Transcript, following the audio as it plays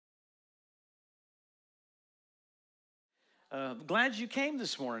Glad you came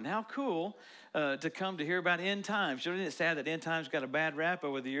this morning. How cool to come to hear about end times. Isn't it sad that end times got a bad rap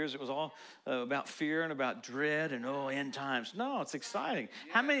over the years? It was all about fear and about dread and, end times. No, it's exciting.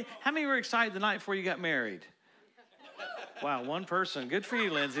 How many were excited the night before you got married? Wow, one person. Good for you,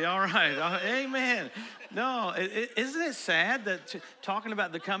 Lindsay. All right. Amen. No, isn't it sad that talking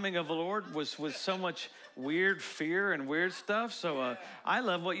about the coming of the Lord was so much weird fear and weird stuff? So I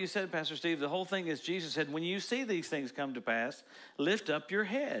love what you said, Pastor Steve. The whole thing is Jesus said, when you see these things come to pass, lift up your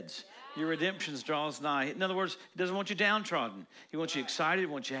heads. Your redemption draws nigh. In other words, he doesn't want you downtrodden. He wants you excited. He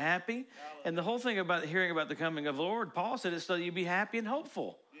wants you happy. And the whole thing about hearing about the coming of the Lord, Paul said it's so you be happy and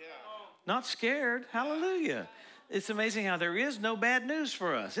hopeful. Not scared. Hallelujah. It's amazing how there is no bad news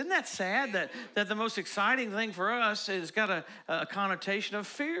for us. Isn't that sad that the most exciting thing for us has got a connotation of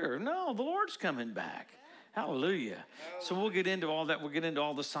fear? No, the Lord's coming back. Hallelujah. So we'll get into all that. We'll get into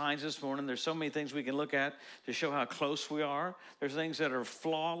all the signs this morning. There's so many things we can look at to show how close we are. There's things that are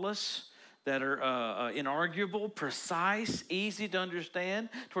flawless, that are inarguable, precise, easy to understand,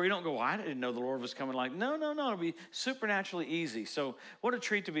 to where you don't go, I didn't know the Lord was coming. Like, no. It'll be supernaturally easy. So what a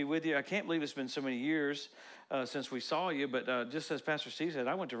treat to be with you. I can't believe it's been so many years since we saw you, but just as Pastor Steve said,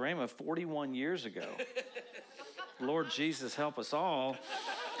 I went to Rhema 41 years ago. Lord Jesus, help us all.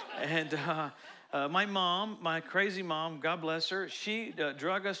 And my mom, my crazy mom, God bless her, she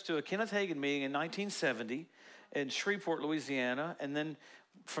drug us to a Kenneth Hagin meeting in 1970 in Shreveport, Louisiana. And then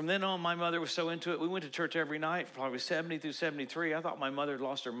from then on, my mother was so into it. We went to church every night, probably 70 through 73. I thought my mother had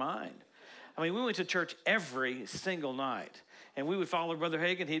lost her mind. I mean, we went to church every single night. And we would follow Brother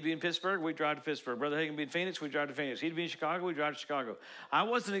Hagin. He'd be in Pittsburgh. We'd drive to Pittsburgh. Brother Hagin would be in Phoenix. We'd drive to Phoenix. He'd be in Chicago. We'd drive to Chicago. I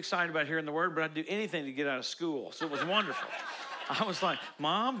wasn't excited about hearing the word, but I'd do anything to get out of school. So it was wonderful. I was like,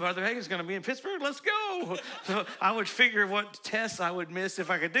 Mom, Brother Hagin's going to be in Pittsburgh. Let's go. So I would figure what tests I would miss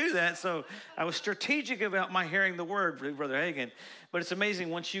if I could do that. So I was strategic about my hearing the word, Brother Hagin. But it's amazing.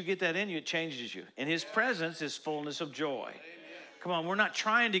 Once you get that in you, it changes you. In his presence is fullness of joy. Come on, we're not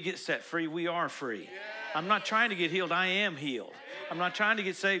trying to get set free. We are free. I'm not trying to get healed. I am healed. I'm not trying to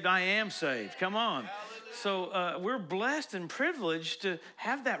get saved. I am saved. Come on. So we're blessed and privileged to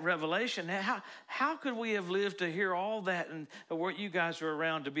have that revelation. How could we have lived to hear all that and what you guys were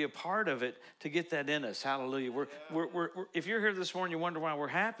around to be a part of it, to get that in us? Hallelujah. We're if you're here this morning, you wonder why we're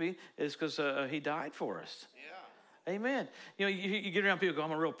happy, it's because he died for us. Yeah. Amen. You know, you get around people go,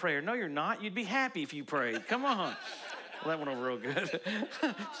 I'm a real prayer. No, you're not. You'd be happy if you prayed. Come on. Well, that went over real good.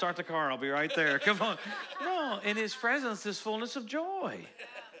 Start the car. I'll be right there. Come on. No, in his presence is fullness of joy.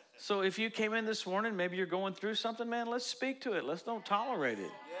 So if you came in this morning, maybe you're going through something, man, let's speak to it. Let's don't tolerate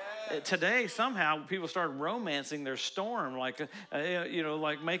it. Yes. Today, somehow, people started romancing their storm, like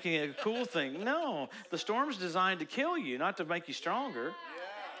making it a cool thing. No, the storm's designed to kill you, not to make you stronger.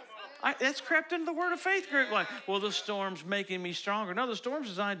 That's crept into the Word of Faith group. Like, well, the storm's making me stronger. No, the storm's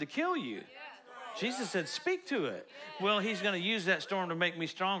designed to kill you. Jesus said, speak to it. Well, he's going to use that storm to make me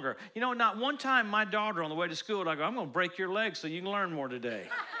stronger. You know, not one time my daughter on the way to school, I go, I'm going to break your legs so you can learn more today.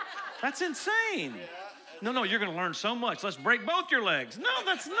 That's insane. No, you're going to learn so much. Let's break both your legs. No,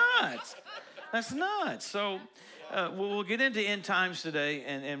 that's nuts. That's nuts. So we'll get into end times today,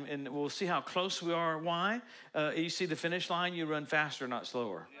 and we'll see how close we are. Why? You see the finish line, you run faster, not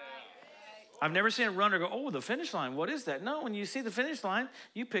slower. I've never seen a runner go, oh, the finish line, what is that? No, when you see the finish line,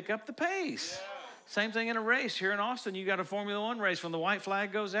 you pick up the pace. Same thing in a race. Here in Austin, you got a Formula One race. When the white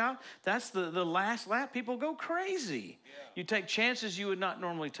flag goes out, that's the last lap. People go crazy. Yeah. You take chances you would not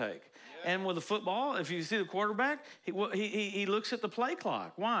normally take. Yeah. And with the football, if you see the quarterback, he looks at the play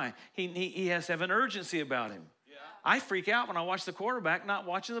clock. Why? He has to have an urgency about him. Yeah. I freak out when I watch the quarterback not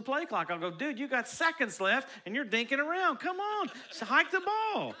watching the play clock. I'll go, dude, you got seconds left, and you're dinking around. Come on, so hike the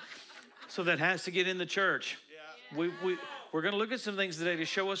ball. So that has to get in the church. Yeah. We're going to look at some things today to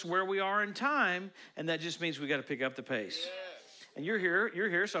show us where we are in time, and that just means we got to pick up the pace. Yes. And you're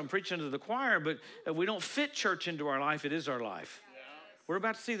here, so I'm preaching to the choir, but we don't fit church into our life. It is our life. Yeah. We're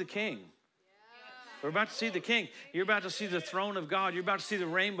about to see the King. We're about to see the King. You're about to see the throne of God. You're about to see the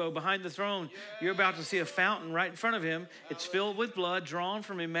rainbow behind the throne. You're about to see a fountain right in front of him. It's filled with blood drawn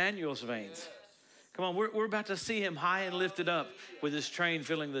from Emmanuel's veins. Come on, we're about to see him high and lifted up with his train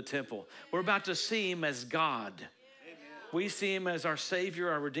filling the temple. We're about to see him as God. We see him as our Savior,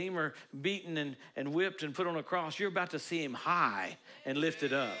 our Redeemer, beaten and whipped and put on a cross. You're about to see him high and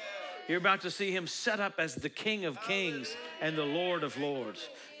lifted up. You're about to see him set up as the King of Kings and the Lord of Lords.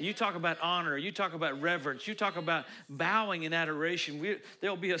 You talk about honor. You talk about reverence. You talk about bowing in adoration.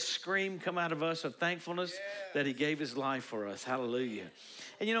 There'll be a scream come out of us of thankfulness that he gave his life for us. Hallelujah.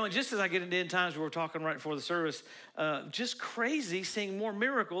 And you know, and just as I get into end times, we were talking right before the service, just crazy seeing more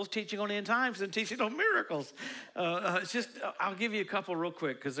miracles teaching on end times than teaching on miracles. It's just, I'll give you a couple real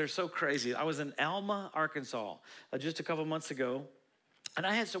quick because they're so crazy. I was in Alma, Arkansas, just a couple months ago, and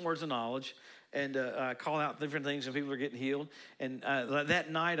I had some words of knowledge. And I call out different things and people are getting healed. And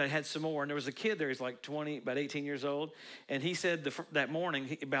that night I had some more. And there was a kid there, he's like 20, about 18 years old. And he said that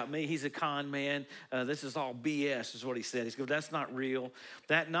morning about me, he's a con man. This is all BS is what he said. He goes, that's not real.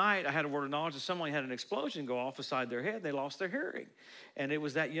 That night I had a word of knowledge that someone had an explosion go off beside their head. They lost their hearing. And it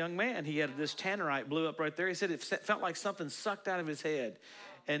was that young man. He had this tannerite blew up right there. He said it felt like something sucked out of his head.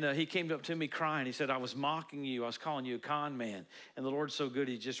 And he came up to me crying. He said, I was mocking you. I was calling you a con man. And the Lord's so good,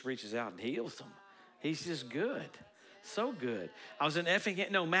 he just reaches out and heals them. He's just good. So good. I was in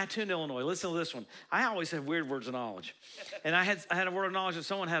Mattoon, Illinois. Listen to this one. I always have weird words of knowledge. And I had a word of knowledge that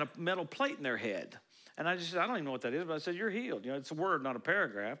someone had a metal plate in their head. And I just said, I don't even know what that is. But I said, you're healed. You know, it's a word, not a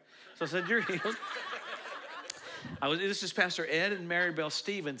paragraph. So I said, you're healed. This is Pastor Ed and Mary Bell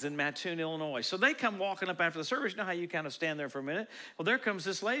Stevens in Mattoon, Illinois. So they come walking up after the service. You know how you kind of stand there for a minute? Well, there comes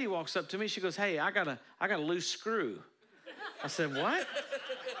this lady, walks up to me. She goes, hey, I got a loose screw. I said, what?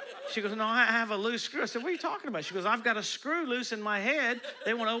 She goes, no, I have a loose screw. I said, what are you talking about? She goes, I've got a screw loose in my head.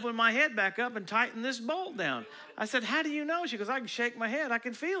 They want to open my head back up and tighten this bolt down. I said, how do you know? She goes, I can shake my head. I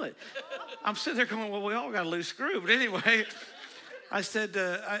can feel it. I'm sitting there going, well, we all got a loose screw. But anyway, I said,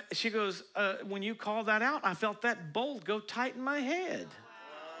 she goes, when you called that out, I felt that bolt go tighten my head.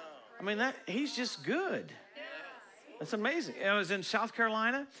 I mean, he's just good. That's amazing. I was in South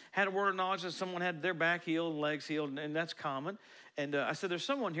Carolina, had a word of knowledge that someone had their back healed, legs healed, and that's common. And I said, there's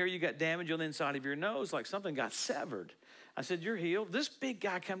someone here, you got damage on the inside of your nose, like something got severed. I said, you're healed. This big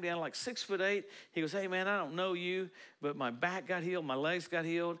guy come down like 6'8". He goes, hey, man, I don't know you, but my back got healed, my legs got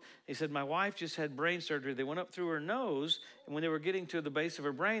healed. He said, my wife just had brain surgery. They went up through her nose, and when they were getting to the base of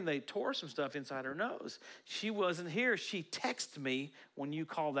her brain, they tore some stuff inside her nose. She wasn't here. She texted me when you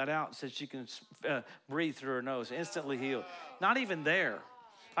called that out and said she can breathe through her nose, instantly healed. Not even there.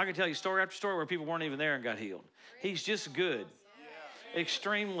 I can tell you story after story where people weren't even there and got healed. He's just good.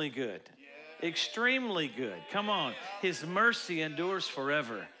 Extremely good. Extremely good. Come on. His mercy endures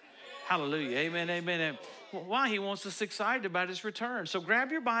forever. Hallelujah. Amen. Amen. Why? He wants us excited about his return. So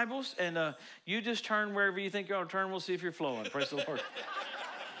grab your Bibles and you just turn wherever you think you ought to turn. We'll see if you're flowing. Praise the Lord.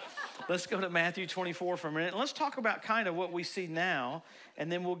 Let's go to Matthew 24 for a minute. And let's talk about kind of what we see now,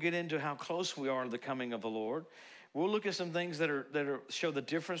 and then we'll get into how close we are to the coming of the Lord. We'll look at some things that show the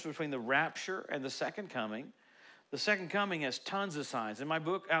difference between the rapture and the second coming. The second coming has tons of signs. And my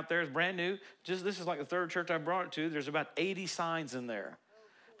book out there is brand new. This is like the third church I brought it to. There's about 80 signs in there.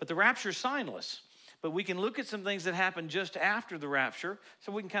 But the rapture is signless. But we can look at some things that happen just after the rapture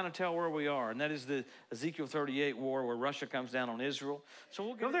so we can kind of tell where we are. And that is the Ezekiel 38 war where Russia comes down on Israel. So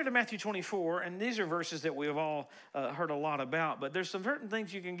we'll go there to Matthew 24. And these are verses that we have all heard a lot about. But there's some certain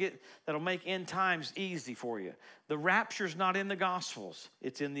things you can get that'll make end times easy for you. The rapture's not in the Gospels.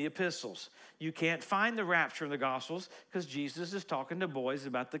 It's in the epistles. You can't find the rapture in the Gospels because Jesus is talking to boys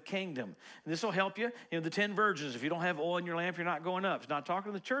about the kingdom. And this will help you. You know, the 10 virgins, if you don't have oil in your lamp, you're not going up. He's not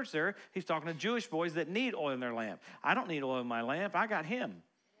talking to the church there. He's talking to Jewish boys that need oil in their lamp. I don't need oil in my lamp. I got him.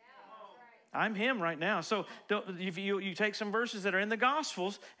 I'm him right now. So if you take some verses that are in the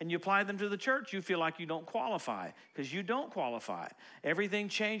Gospels and you apply them to the church, you feel like you don't qualify because you don't qualify. Everything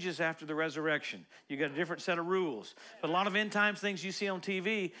changes after the resurrection. You got a different set of rules. But a lot of end times things you see on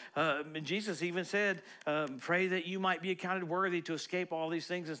TV, Jesus even said, pray that you might be accounted worthy to escape all these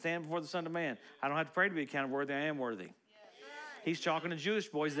things and stand before the Son of Man. I don't have to pray to be accounted worthy. I am worthy. He's talking to Jewish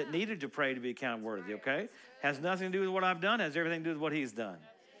boys that needed to pray to be accounted worthy, okay? Has nothing to do with what I've done. Has everything to do with what he's done.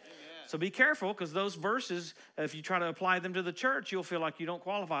 So be careful because those verses, if you try to apply them to the church, you'll feel like you don't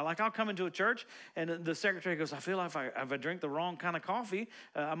qualify. Like I'll come into a church and the secretary goes, I feel like if I drink the wrong kind of coffee,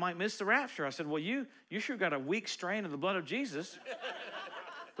 I might miss the rapture. I said, well, you sure got a weak strain of the blood of Jesus.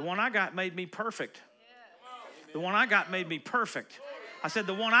 The one I got made me perfect. The one I got made me perfect. I said,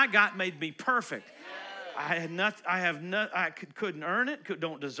 the one I got made me perfect. I couldn't earn it,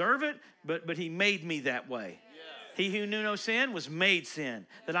 don't deserve it, but he made me that way. He who knew no sin was made sin,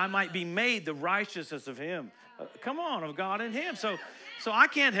 that I might be made the righteousness of him. Come on, of God in him. So I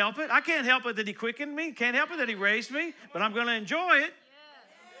can't help it. I can't help it that he quickened me. Can't help it that he raised me, but I'm going to enjoy it.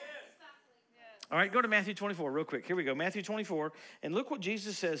 All right, go to Matthew 24 real quick. Here we go, Matthew 24. And look what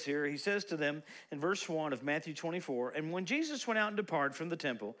Jesus says here. He says to them in verse 1 of Matthew 24, and when Jesus went out and departed from the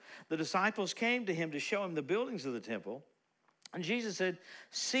temple, the disciples came to him to show him the buildings of the temple. And Jesus said,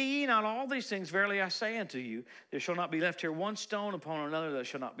 see ye not all these things? Verily I say unto you, there shall not be left here one stone upon another that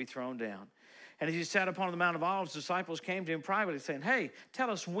shall not be thrown down. And as he sat upon the Mount of Olives, disciples came to him privately, saying, hey, tell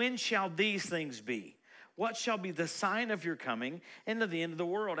us, when shall these things be? What shall be the sign of your coming and of the end of the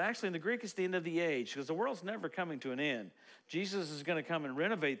world? Actually, in the Greek, it's the end of the age, because the world's never coming to an end. Jesus is going to come and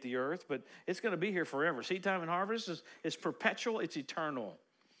renovate the earth, but it's going to be here forever. Seed time and harvest is perpetual. It's eternal.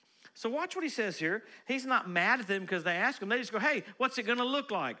 So watch what he says here. He's not mad at them because they ask him. They just go, hey, what's it going to look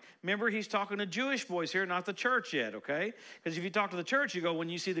like? Remember, he's talking to Jewish boys here, not the church yet, okay? Because if you talk to the church, you go, when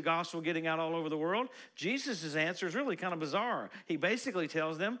you see the gospel getting out all over the world, Jesus' answer is really kind of bizarre. He basically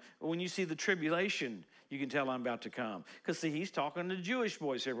tells them, when you see the tribulation, you can tell I'm about to come. Because, see, he's talking to Jewish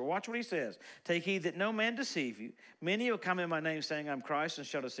boys here. But watch what he says. Take heed that no man deceive you. Many will come in my name saying, I'm Christ, and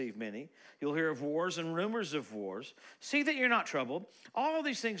shall deceive many. You'll hear of wars and rumors of wars. See that you're not troubled. All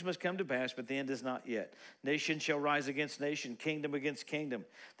these things must come to pass, but the end is not yet. Nation shall rise against nation, kingdom against kingdom.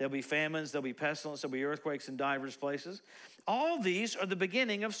 There'll be famines, there'll be pestilence, there'll be earthquakes in divers places. All these are the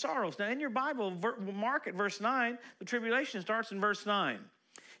beginning of sorrows. Now, in your Bible, mark at verse 9. The tribulation starts in verse 9.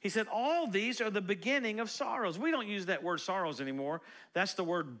 He said, all these are the beginning of sorrows. We don't use that word sorrows anymore. That's the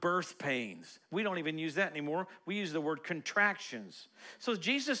word birth pains. We don't even use that anymore. We use the word contractions. So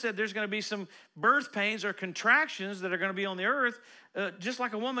Jesus said there's going to be some birth pains or contractions that are going to be on the earth, just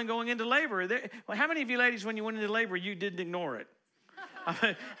like a woman going into labor. How many of you ladies, when you went into labor, you didn't ignore it?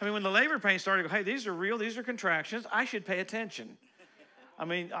 I mean, when the labor pains started, hey, these are real. These are contractions. I should pay attention. I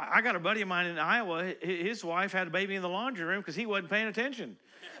mean, I got a buddy of mine in Iowa. His wife had a baby in the laundry room because he wasn't paying attention.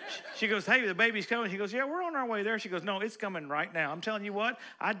 She goes, hey, the baby's coming. He goes, yeah, we're on our way there. She goes, no, it's coming right now. I'm telling you what,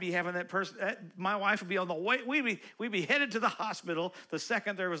 I'd be having that person, my wife would be on the way. We'd be headed to the hospital the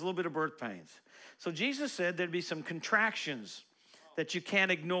second there was a little bit of birth pains. So Jesus said there'd be some contractions that you can't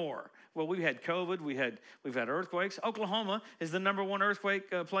ignore. Well, we've had COVID. We've had earthquakes. Oklahoma is the #1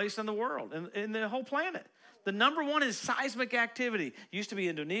 earthquake place in the world, in the whole planet. The #1 is seismic activity. Used to be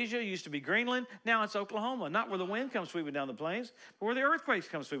Indonesia, used to be Greenland. Now it's Oklahoma. Not where the wind comes sweeping down the plains, but where the earthquakes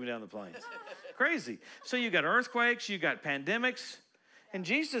come sweeping down the plains. Crazy. So you got earthquakes, you got pandemics. And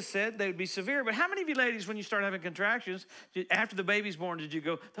Jesus said they would be severe. But how many of you ladies, when you start having contractions, after the baby's born, did you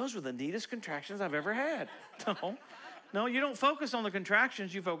go, those were the neatest contractions I've ever had? No, you don't focus on the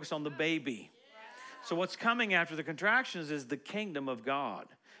contractions. You focus on the baby. So what's coming after the contractions is the kingdom of God.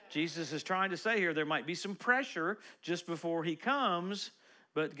 Jesus is trying to say here there might be some pressure just before he comes,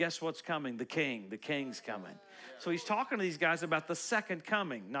 but guess what's coming? The king. The king's coming. So he's talking to these guys about the second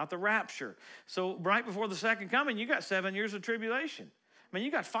coming, not the rapture. So right before the second coming, you got 7 years of tribulation. I mean,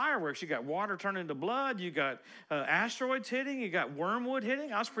 you got fireworks. You got water turning to blood. You got asteroids hitting. You got wormwood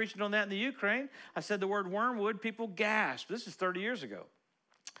hitting. I was preaching on that in the Ukraine. I said the word wormwood, people gasped. This is 30 years ago.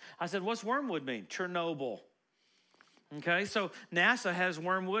 I said, what's wormwood mean? Chernobyl. Okay, so NASA has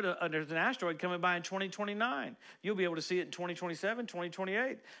wormwood, there's an asteroid coming by in 2029. You'll be able to see it in 2027,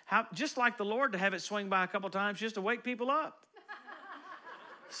 2028. Just like the Lord to have it swing by a couple times just to wake people up.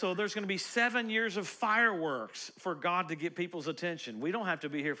 So there's going to be 7 years of fireworks for God to get people's attention. We don't have to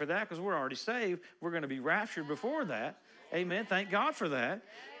be here for that because we're already saved. We're going to be raptured before that. Amen. Thank God for that.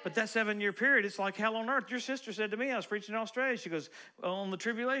 But that 7-year period, it's like hell on earth. Your sister said to me, I was preaching in Australia, she goes, on the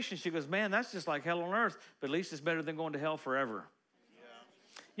tribulation, she goes, man, that's just like hell on earth, but at least it's better than going to hell forever.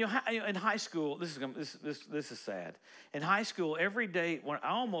 Yeah. You know, in high school, this is sad. In high school,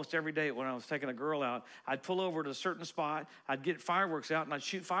 almost every day when I was taking a girl out, I'd pull over to a certain spot, I'd get fireworks out, and I'd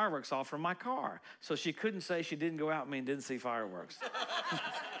shoot fireworks off from my car. So she couldn't say she didn't go out with me and didn't see fireworks.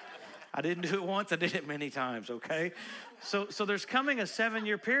 I didn't do it once, I did it many times, okay? So there's coming a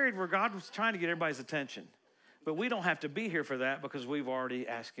 7-year period where God was trying to get everybody's attention. But we don't have to be here for that because we've already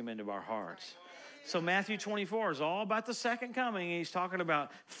asked him into our hearts. So Matthew 24 is all about the second coming. He's talking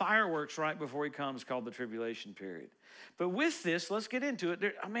about fireworks right before he comes called the tribulation period. But with this, let's get into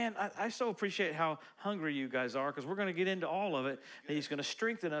it. I so appreciate how hungry you guys are because we're going to get into all of it. And he's going to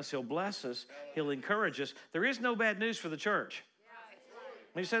strengthen us. He'll bless us. He'll encourage us. There is no bad news for the church.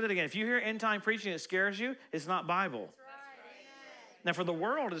 Let me say that again. If you hear end-time preaching that scares you, it's not Bible. Now, for the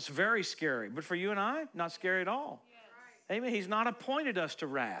world, it's very scary. But for you and I, not scary at all. Amen. He's not appointed us to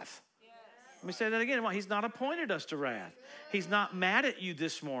wrath. Let me say that again. He's not appointed us to wrath. He's not mad at you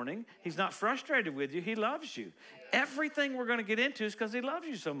this morning. He's not frustrated with you. He loves you. Everything we're going to get into is because he loves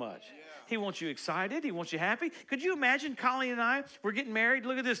you so much. He wants you excited. He wants you happy. Could you imagine Colleen and I, we're getting married.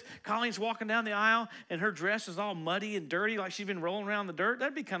 Look at this. Colleen's walking down the aisle, and her dress is all muddy and dirty, like she's been rolling around the dirt.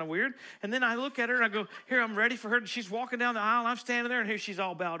 That'd be kind of weird. And then I look at her, and I go, here, I'm ready for her. She's walking down the aisle. I'm standing there, and here she's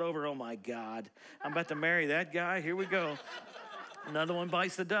all bowed over. Oh, my God. I'm about to marry that guy. Here we go. Another one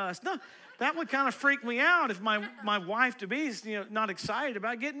bites the dust. No, that would kind of freak me out if my wife-to-be is not excited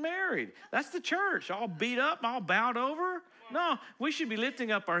about getting married. That's the church, all beat up, all bowed over. No, we should be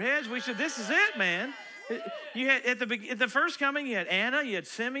lifting up our heads. This is it, man. You had at the first coming, you had Anna, you had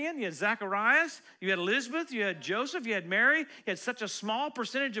Simeon, you had Zacharias, you had Elizabeth, you had Joseph, you had Mary. You had such a small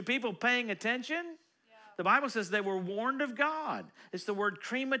percentage of people paying attention. The Bible says they were warned of God. It's the word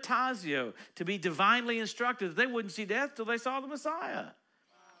crematasio, to be divinely instructed. They wouldn't see death till they saw the Messiah.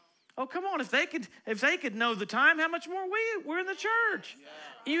 Oh, come on. If they could know the time, how much more we're in the church.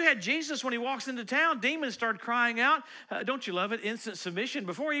 Yeah. You had Jesus when he walks into town. Demons start crying out. Don't you love it? Instant submission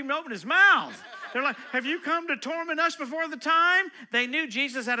before he even opened his mouth. They're like, have you come to torment us before the time? They knew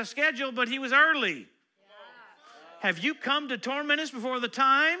Jesus had a schedule, but he was early. Yeah. Have you come to torment us before the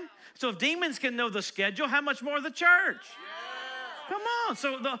time? So if demons can know the schedule, how much more the church? Come on.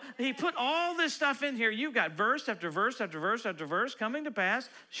 So he put all this stuff in here. You've got verse after verse after verse after verse coming to pass,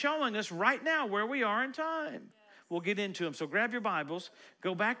 showing us right now where we are in time. We'll get into them. So grab your Bibles,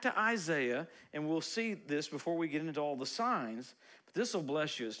 go back to Isaiah, and we'll see this before we get into all the signs. But this will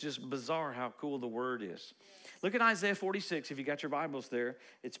bless you. It's just bizarre how cool the word is. Look at Isaiah 46 if you got your Bibles there.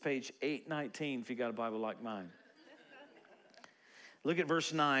 It's page 819 if you got a Bible like mine. Look at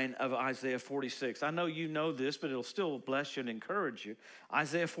verse 9 of Isaiah 46. I know you know this, but it'll still bless you and encourage you.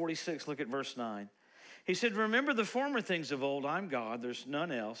 Isaiah 46, look at verse 9. He said, remember the former things of old. I'm God, there's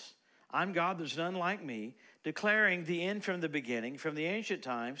none else. I'm God, there's none like me, declaring the end from the beginning, from the ancient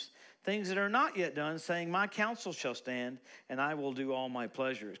times, things that are not yet done, saying, my counsel shall stand, and I will do all my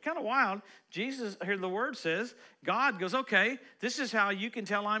pleasure. It's kind of wild. Jesus, here the word says, God goes, okay, this is how you can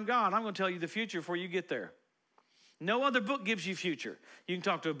tell I'm God. I'm going to tell you the future before you get there. No other book gives you future. You can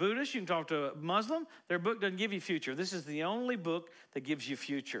talk to a Buddhist, you can talk to a Muslim. Their book doesn't give you future. This is the only book that gives you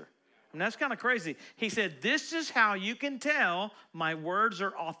future. And that's kind of crazy. He said, this is how you can tell my words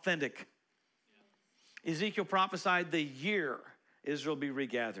are authentic. Ezekiel prophesied the year Israel be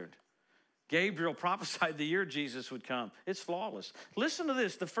regathered. Gabriel prophesied the year Jesus would come. It's flawless. Listen to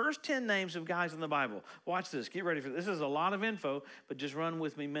this. The first 10 names of guys in the Bible. Watch this. Get ready for this. This is a lot of info, but just run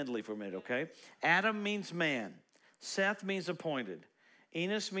with me mentally for a minute, okay? Adam means man. Seth means appointed.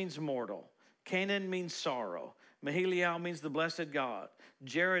 Enos means mortal. Canaan means sorrow. Maheliel means the blessed God.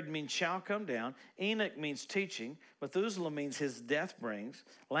 Jared means shall come down. Enoch means teaching. Methuselah means his death brings.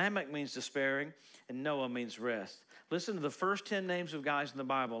 Lamech means despairing. And Noah means rest. Listen to the first 10 names of guys in the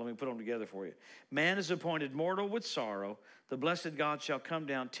Bible. Let me put them together for you. Man is appointed mortal with sorrow. The blessed God shall come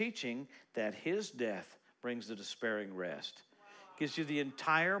down teaching that his death brings the despairing rest. Gives you the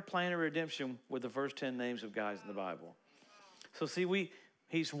entire plan of redemption with the first 10 names of guys in the Bible. So see,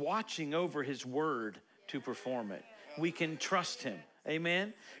 he's watching over his word to perform it. We can trust him.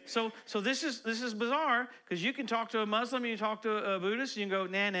 Amen. So this is bizarre because you can talk to a Muslim, you talk to a Buddhist, you can go,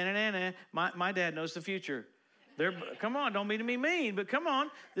 nah. My dad knows the future. Come on, don't mean to be mean, but come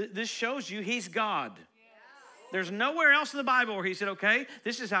on. This shows you he's God. There's nowhere else in the Bible where he said, okay,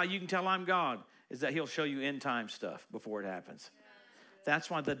 this is how you can tell I'm God, is that he'll show you end time stuff before it happens.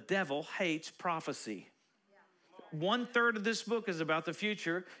 That's why the devil hates prophecy. 1/3 of this book is about the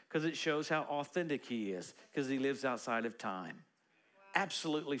future because it shows how authentic he is because he lives outside of time.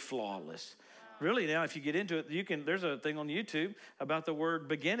 Absolutely flawless. Really, now, if you get into it, there's a thing on YouTube about the word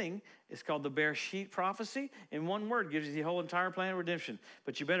beginning. It's called the Bereshit prophecy. In one word, gives you the whole entire plan of redemption.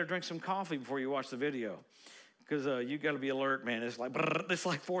 But you better drink some coffee before you watch the video. Because you got to be alert, man. It's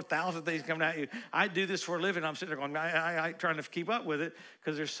like 4,000 things coming at you. I do this for a living. I'm sitting there going, I trying to keep up with it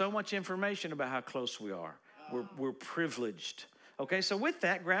because there's so much information about how close we are. We're privileged. Okay, so with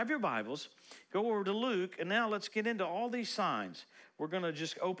that, grab your Bibles, go over to Luke, and now let's get into all these signs. We're going to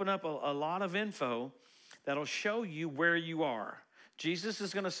just open up a lot of info that'll show you where you are. Jesus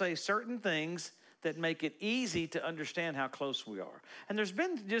is going to say certain things that make it easy to understand how close we are. And there's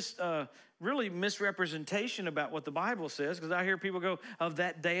been just really misrepresentation about what the Bible says, because I hear people go, of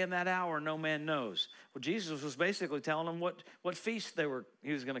that day and that hour, no man knows. Well, Jesus was basically telling them what feast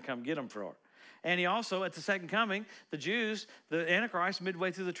he was going to come get them for. And he also, at the second coming, the Jews, the Antichrist,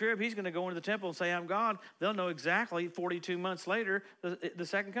 midway through the trib, he's going to go into the temple and say, I'm God. They'll know exactly 42 months later the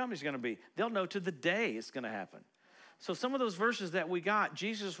second coming is going to be. They'll know to the day it's going to happen. So some of those verses that we got,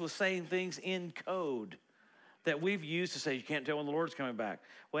 Jesus was saying things in code that we've used to say you can't tell when the Lord's coming back.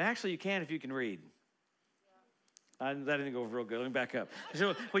 Well, actually, you can if you can read. That didn't go real good. Let me back up.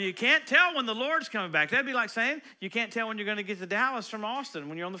 So, well, you can't tell when the Lord's coming back. That'd be like saying you can't tell when you're going to get to Dallas from Austin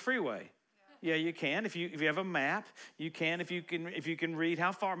when you're on the freeway. Yeah, you can. If you have a map, you can. If you can read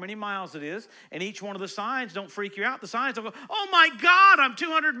how far, many miles it is, and each one of the signs don't freak you out. The signs don't go, oh my God, I'm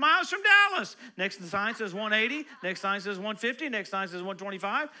 200 miles from Dallas. Next sign says 180. Next sign says 150. Next sign says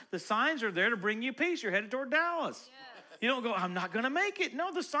 125. The signs are there to bring you peace. You're headed toward Dallas. You don't go, I'm not going to make it.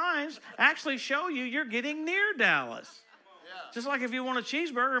 No, the signs actually show you you're getting near Dallas. Just like if you want a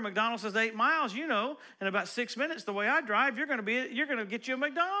cheeseburger, McDonald's says 8 miles, you know, in about 6 minutes, the way I drive, you're going to get you a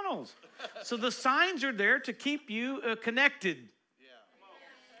McDonald's. So the signs are there to keep you connected.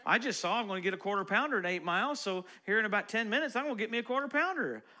 I just saw I'm going to get a quarter pounder in 8 miles, so here in about 10 minutes, I'm going to get me a quarter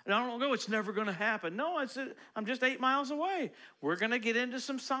pounder. And I don't go, it's never going to happen. No, I'm just 8 miles away. We're going to get into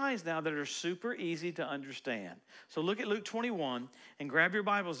some signs now that are super easy to understand. So look at Luke 21 and grab your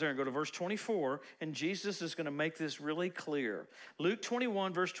Bibles there and go to verse 24, and Jesus is going to make this really clear. Luke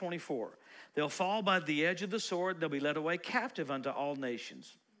 21, verse 24. They'll fall by the edge of the sword. They'll be led away captive unto all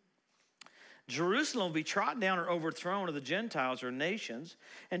nations. Jerusalem will be trodden down or overthrown of the Gentiles or nations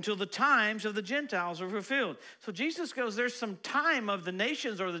until the times of the Gentiles are fulfilled. So Jesus goes, there's some time of the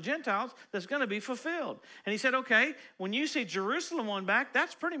nations or the Gentiles that's going to be fulfilled. And he said, okay, when you see Jerusalem won back,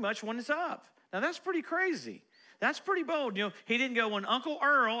 that's pretty much when it's up. Now that's pretty crazy. That's pretty bold. You know, he didn't go, when Uncle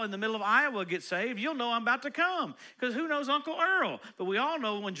Earl in the middle of Iowa gets saved, you'll know I'm about to come. Because who knows Uncle Earl? But we all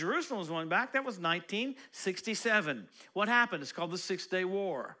know when Jerusalem was won back, that was 1967. What happened? It's called the Six-Day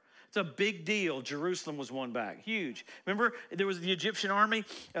War. It's a big deal. Jerusalem was won back. Huge. Remember, there was the Egyptian army.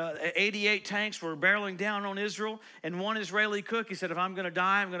 88 tanks were barreling down on Israel. And one Israeli cook, he said, if I'm going to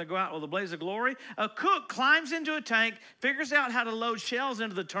die, I'm going to go out with a blaze of glory. A cook climbs into a tank, figures out how to load shells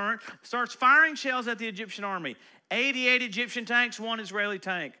into the turret, starts firing shells at the Egyptian army. 88 Egyptian tanks, one Israeli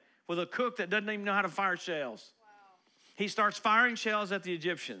tank, with a cook that doesn't even know how to fire shells. Wow. He starts firing shells at the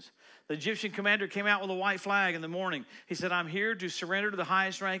Egyptians. The Egyptian commander came out with a white flag in the morning. He said, I'm here to surrender to the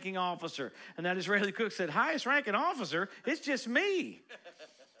highest ranking officer. And that Israeli cook said, highest ranking officer? It's just me.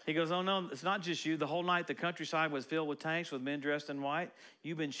 He goes, oh, no, it's not just you. The whole night the countryside was filled with tanks with men dressed in white.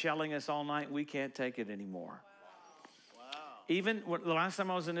 You've been shelling us all night. We can't take it anymore. Wow. Even the last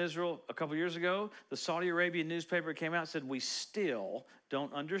time I was in Israel a couple years ago, the Saudi Arabian newspaper came out and said, we still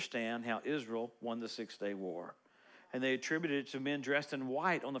don't understand how Israel won the Six-Day War. And they attributed it to men dressed in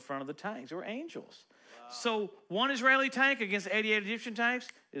white on the front of the tanks. They were angels. Wow. So one Israeli tank against 88 Egyptian tanks,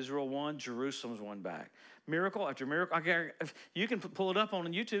 Israel won, Jerusalem's won back. Miracle after miracle. You can pull it up on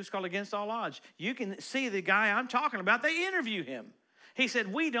YouTube. It's called Against All Odds. You can see the guy I'm talking about. They interview him. He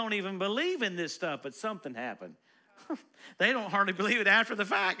said, we don't even believe in this stuff, but something happened. They don't hardly believe it after the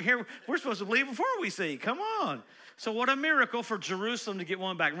fact. Here, we're supposed to believe before we see. Come on. So what a miracle for Jerusalem to get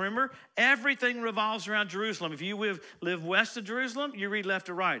one back. Remember, everything revolves around Jerusalem. If you live west of Jerusalem, you read left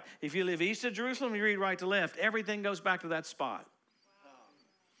to right. If you live east of Jerusalem, you read right to left. Everything goes back to that spot. Wow.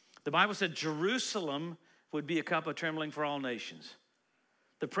 The Bible said Jerusalem would be a cup of trembling for all nations.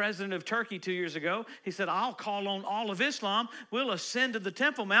 The president of Turkey 2 years ago, he said, I'll call on all of Islam. We'll ascend to the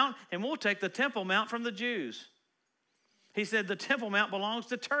Temple Mount, and we'll take the Temple Mount from the Jews. He said the Temple Mount belongs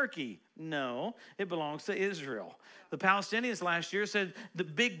to Turkey. No, it belongs to Israel. The Palestinians last year said the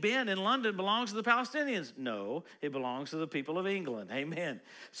Big Ben in London belongs to the Palestinians. No, it belongs to the people of England. Amen.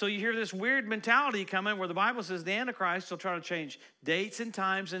 So you hear this weird mentality coming where the Bible says the Antichrist will try to change dates and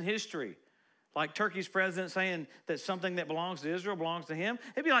times in history. Like Turkey's president saying that something that belongs to Israel belongs to him.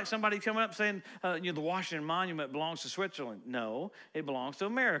 It'd be like somebody coming up saying, the Washington Monument belongs to Switzerland. No, it belongs to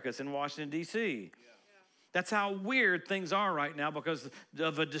America. It's in Washington, D.C. That's how weird things are right now because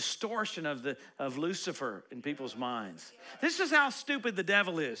of a distortion of Lucifer in people's minds. This is how stupid the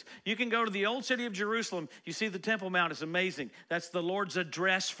devil is. You can go to the old city of Jerusalem. You see the Temple Mount. It's amazing. That's the Lord's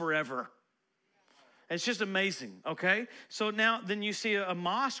address forever. It's just amazing, okay? So now, then you see a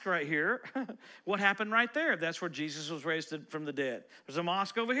mosque right here. What happened right there? That's where Jesus was raised from the dead. There's a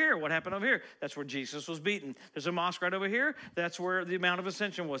mosque over here. What happened over here? That's where Jesus was beaten. There's a mosque right over here. That's where the Mount of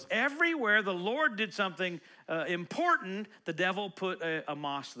Ascension was. Everywhere the Lord did something important, the devil put a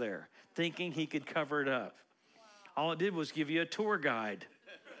mosque there, thinking he could cover it up. Wow. All it did was give you a tour guide.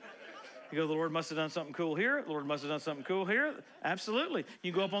 You go, the Lord must have done something cool here. The Lord must have done something cool here. Absolutely.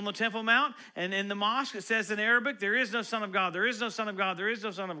 You go up on the Temple Mount, and in the mosque, it says in Arabic, there is no Son of God. There is no Son of God. There is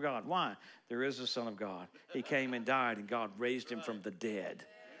no Son of God. Why? There is a Son of God. He came and died, and God raised him from the dead.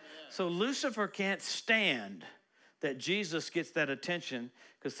 So Lucifer can't stand that Jesus gets that attention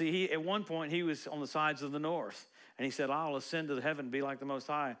because, see, at one point, he was on the sides of the north. And he said, I'll ascend to heaven and be like the Most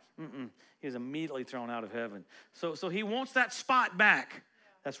High. He was immediately thrown out of heaven. So he wants that spot back.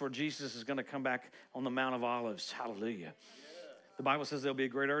 That's where Jesus is going to come back on the Mount of Olives. Hallelujah. The Bible says there'll be a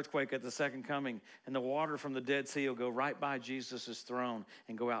great earthquake at the second coming, and the water from the Dead Sea will go right by Jesus' throne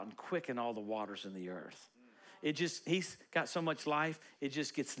and go out and quicken all the waters in the earth. He's got so much life, it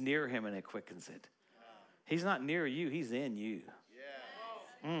just gets near him and it quickens it. He's not near you, he's in you.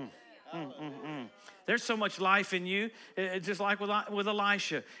 There's so much life in you. It's just like with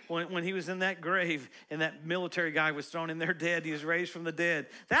Elisha, when he was in that grave and that military guy was thrown in there dead. He was raised from the dead.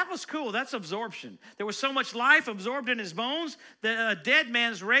 That was cool. That's absorption. There was so much life absorbed in his bones that a dead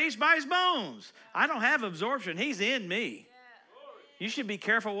man's raised by his bones. I don't have absorption. He's in me. You should be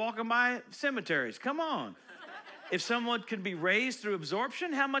careful walking by cemeteries. Come on. If someone could be raised through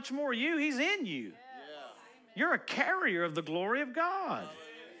absorption, how much more you? He's in you. You're a carrier of the glory of God.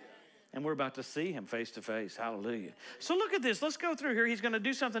 And we're about to see him face to face. Hallelujah. So look at this. Let's go through here. He's going to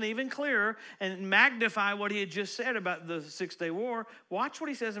do something even clearer and magnify what he had just said about the 6-day war. Watch what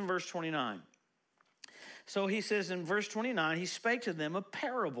he says in verse 29. So he says in verse 29, he spake to them a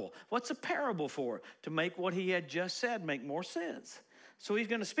parable. What's a parable for? To make what he had just said make more sense. So he's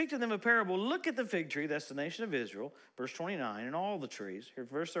going to speak to them a parable. Look at the fig tree, that's the nation of Israel, verse 29, and all the trees. Here's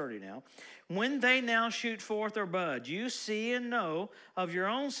verse 30 now. When they now shoot forth or bud, you see and know of your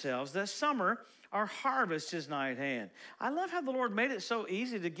own selves that summer, our harvest is nigh at hand. I love how the Lord made it so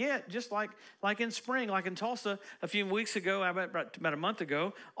easy to get, just like in spring, like in Tulsa a few weeks ago, about a month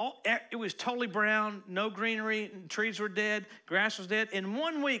ago. It was totally brown, no greenery, trees were dead, grass was dead. In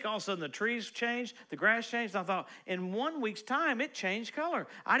 1 week, all of a sudden the trees changed, the grass changed. And I thought, in 1 week's time, it changed color.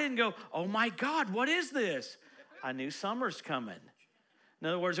 I didn't go, oh my God, what is this? I knew summer's coming. In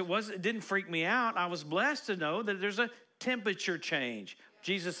other words, it didn't freak me out. I was blessed to know that there's a temperature change.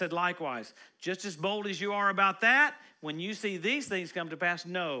 Jesus said, likewise, just as bold as you are about that, when you see these things come to pass,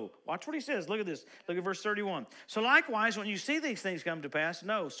 know. Watch what he says. Look at this. Look at verse 31. So likewise, when you see these things come to pass,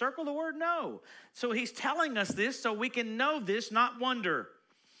 know. Circle the word know. So he's telling us this so we can know this, not wonder.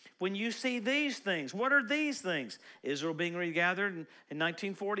 When you see these things, what are these things? Israel being regathered in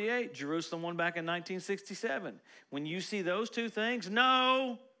 1948, Jerusalem won back in 1967. When you see those two things,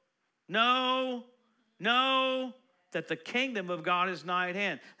 know that the kingdom of God is nigh at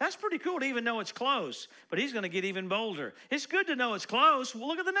hand. That's pretty cool to even know it's close, but he's going to get even bolder. It's good to know it's close. Well,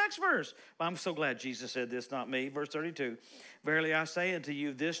 look at the next verse. Well, I'm so glad Jesus said this, not me. Verse 32, verily I say unto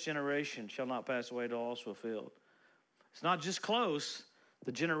you, this generation shall not pass away till all is fulfilled. It's not just close.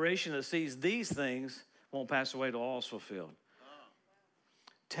 The generation that sees these things won't pass away till all is fulfilled.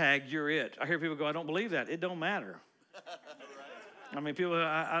 Tag, you're it. I hear people go, I don't believe that. It don't matter. I mean, people,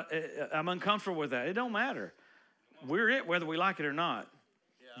 I'm uncomfortable with that. It don't matter. We're it whether we like it or not.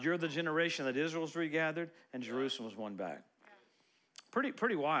 Yeah. You're the generation that Israel's regathered and Jerusalem was won back.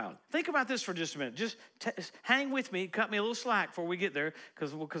 Pretty wild. Think about this for just a minute. Just hang with me. Cut me a little slack before we get there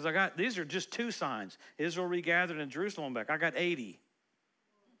because these are just 2 signs. Israel regathered and Jerusalem won back. I got 80.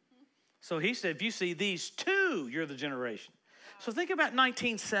 So he said, if you see these 2, you're the generation. So think about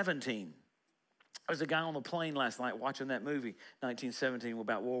 1917. There was a guy on the plane last night watching that movie, 1917,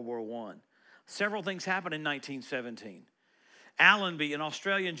 about World War I. Several things happened in 1917. Allenby, an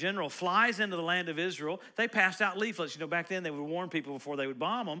Australian general, flies into the land of Israel. They passed out leaflets. You know, back then they would warn people before they would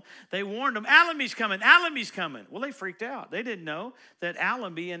bomb them. They warned them, Allenby's coming, Allenby's coming. Well, they freaked out. They didn't know that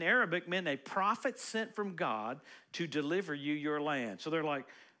Allenby in Arabic meant a prophet sent from God to deliver you your land. So they're like,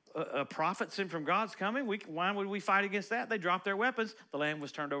 a prophet sent from God's coming? Why would we fight against that? They dropped their weapons. The land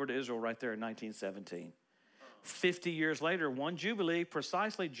was turned over to Israel right there in 1917. 50 years later, one Jubilee,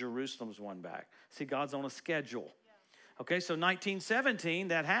 precisely, Jerusalem's won back. See, God's on a schedule. Okay, so 1917,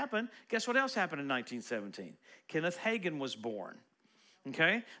 that happened. Guess what else happened in 1917? Kenneth Hagin was born.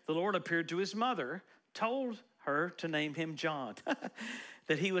 Okay, the Lord appeared to his mother, told her to name him John,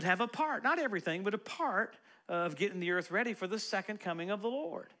 that he would have a part, not everything, but a part of getting the earth ready for the second coming of the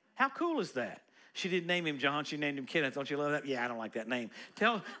Lord. How cool is that? She didn't name him John. She named him Kenneth. Don't you love that? Yeah, I don't like that name.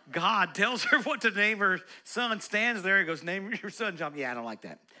 God tells her what to name her son. Stands there and goes, name your son John. Yeah, I don't like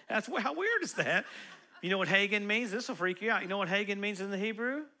that. How weird is that? You know what Hagin means? This will freak you out. You know what Hagin means in the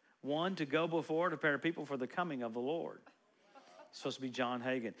Hebrew? One, to go before, to prepare people for the coming of the Lord. It's supposed to be John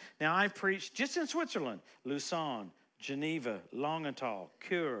Hagin. Now, I've preached just in Switzerland, Lausanne, Geneva, Langenthal,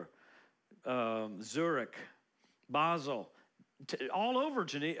 Chur, Zurich, Basel, all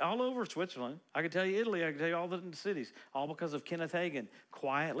over Switzerland. I could tell you Italy. I could tell you all the cities. All because of Kenneth Hagin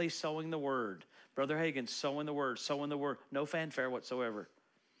quietly sowing the word. Brother Hagin sowing the word. No fanfare whatsoever.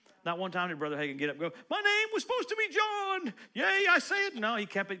 Not one time did Brother Hagin get up and go, my name was supposed to be John. Yay, I say it. No, he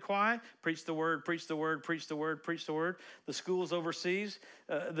kept it quiet. Preached the word, preached the word, preached the word, preached the word. The schools overseas,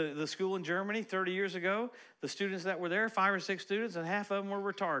 the school in Germany 30 years ago, the students that were there, 5 or 6 students, and half of them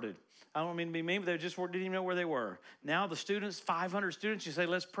were retarded. I don't mean to be mean, but they just didn't even know where they were. Now the students, 500 students, you say,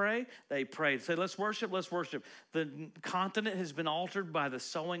 let's pray. They prayed. Say, let's worship, let's worship. The continent has been altered by the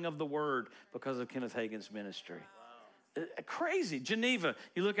sowing of the word because of Kenneth Hagin's ministry. Crazy. Geneva,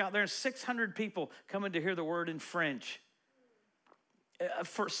 you look out there, 600 people coming to hear the word in French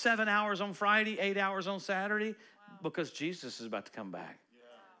for 7 hours on Friday, 8 hours on Saturday, because Jesus is about to come back.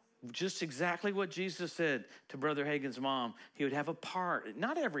 Just exactly what Jesus said to Brother Hagin's mom. He would have a part,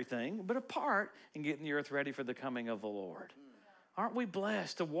 not everything, but a part in getting the earth ready for the coming of the Lord. Aren't we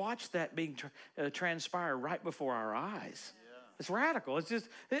blessed to watch that being transpire right before our eyes? It's radical. It's just,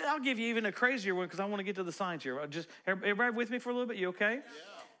 I'll give you even a crazier one because I want to get to the signs here. Just, everybody with me for a little bit? You okay? Yeah.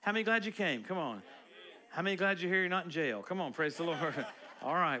 How many glad you came? Come on. How many glad you're here? You're not in jail. Come on, praise the Lord.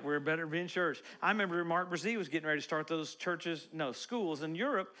 All right, we're better being church. I remember Mark Brazee was getting ready to start those schools in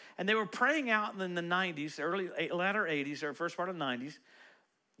Europe, and they were praying out in the 90s, latter 80s, or first part of the 90s,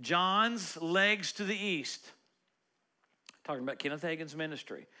 John's legs to the east. Talking about Kenneth Hagin's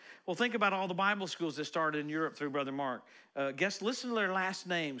ministry. Well, think about all the Bible schools that started in Europe through Brother Mark. Listen to their last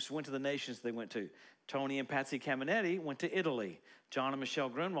names, went to the nations they went to. Tony and Patsy Caminetti went to Italy. John and Michelle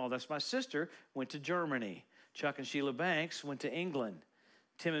Grunwald, that's my sister, went to Germany. Chuck and Sheila Banks went to England.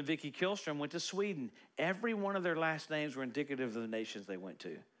 Tim and Vicky Kilstrom went to Sweden. Every one of their last names were indicative of the nations they went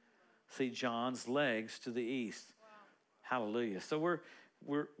to. See, John's legs to the east. Wow. Hallelujah. So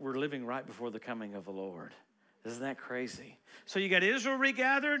we're living right before the coming of the Lord. Isn't that crazy? So you got Israel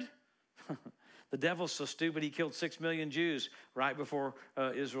regathered. The devil's so stupid he killed 6 million Jews right before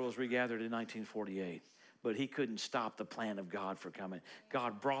Israel was regathered in 1948. But he couldn't stop the plan of God for coming.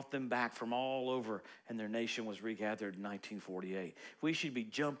 God brought them back from all over, and their nation was regathered in 1948. We should be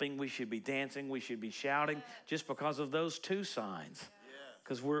jumping, we should be dancing, we should be shouting just because of those 2 signs.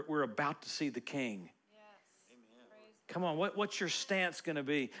 Because we're about to see the King. Come on, what's your stance going to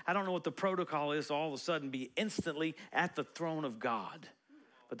be? I don't know what the protocol is to all of a sudden be instantly at the throne of God.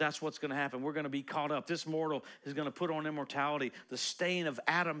 But that's what's going to happen. We're going to be caught up. This mortal is going to put on immortality. The stain of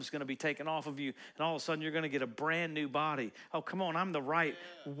Adam is going to be taken off of you. And all of a sudden, you're going to get a brand new body. Oh, come on. I'm the right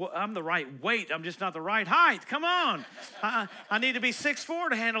weight. I'm just not the right height. Come on. I need to be 6'4"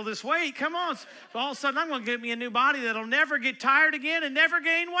 to handle this weight. Come on. So all of a sudden, I'm going to get me a new body that'll never get tired again and never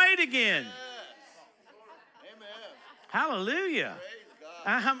gain weight again. Hallelujah.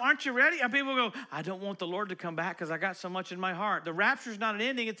 Aren't you ready? And people go, I don't want the Lord to come back because I got so much in my heart. The rapture's not an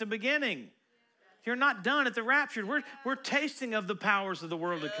ending, it's a beginning. You're not done at the rapture. We're tasting of the powers of the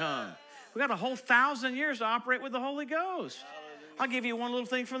world to come. We got a whole 1,000 years to operate with the Holy Ghost. I'll give you one little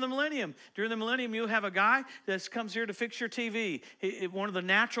thing from the millennium. During the millennium, you'll have a guy that comes here to fix your TV, one of the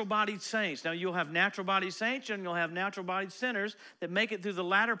natural-bodied saints. Now, you'll have natural-bodied saints and you'll have natural-bodied sinners that make it through the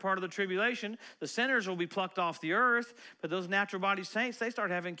latter part of the tribulation. The sinners will be plucked off the earth, but those natural-bodied saints, they start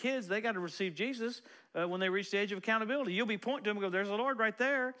having kids. They got to receive Jesus when they reach the age of accountability. You'll be pointing to them and go, there's the Lord right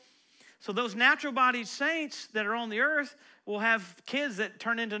there. So those natural-bodied saints that are on the earth will have kids that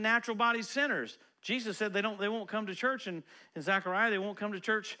turn into natural-bodied sinners. Jesus said they won't come to church, and in Zechariah, they won't come to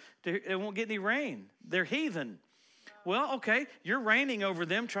church, they won't get any rain. They're heathen. Well, okay, you're reigning over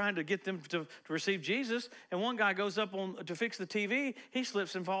them, trying to get them to receive Jesus, and one guy goes up to fix the TV, he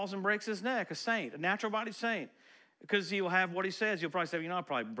slips and falls and breaks his neck, a saint, a natural-bodied saint. Because he'll have what he says. You'll probably say, I'll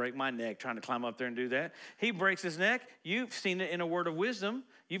probably break my neck trying to climb up there and do that. He breaks his neck. You've seen it in a word of wisdom.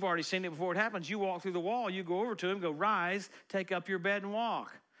 You've already seen it before it happens. You walk through the wall. You go over to him, go, rise, take up your bed and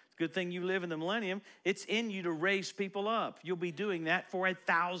walk. Good thing you live in the millennium. It's in you to raise people up. You'll be doing that for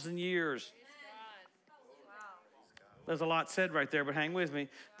 1,000 years. There's a lot said right there, but hang with me.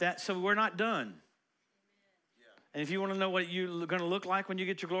 So we're not done. And if you want to know what you're going to look like when you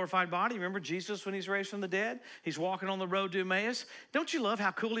get your glorified body, remember Jesus when he's raised from the dead? He's walking on the road to Emmaus. Don't you love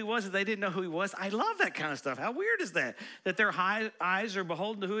how cool he was that they didn't know who he was? I love that kind of stuff. How weird is that? That their eyes are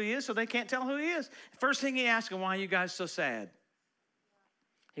beholden to who he is, so they can't tell who he is. First thing he asked them, why are you guys so sad?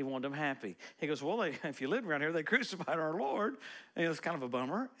 He wanted them happy. He goes, well, if you lived around here, they crucified our Lord. And it was kind of a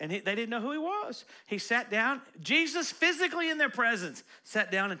bummer. And they didn't know who he was. He sat down. Jesus, physically in their presence, sat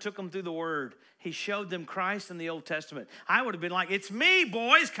down and took them through the Word. He showed them Christ in the Old Testament. I would have been like, it's me,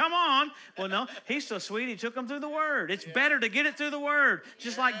 boys, come on. Well, no, he's so sweet, he took them through the Word. It's better to get it through the Word.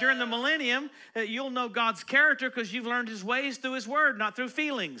 Just like during the millennium, you'll know God's character because you've learned his ways through his Word, not through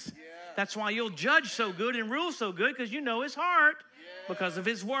feelings. That's why you'll judge so good and rule so good because you know his heart. Because of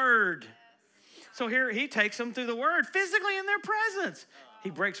his Word. So here he takes them through the Word physically in their presence. He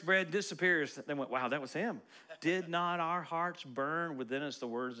breaks bread, disappears. They went, wow, that was him. Did not our hearts burn within us the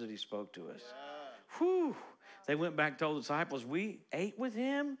words that he spoke to us? Whew. They went back and told the disciples, we ate with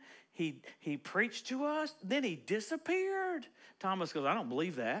him. He preached to us. Then he disappeared. Thomas goes, I don't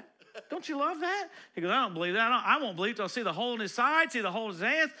believe that. Don't you love that? He goes, I don't believe that. I won't believe it. I'll see the hole in his side, see the hole in his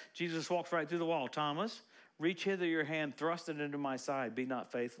hands. Jesus walks right through the wall. Thomas, reach hither your hand, thrust it into my side. Be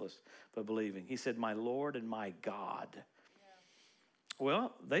not faithless, but believing. He said, my Lord and my God.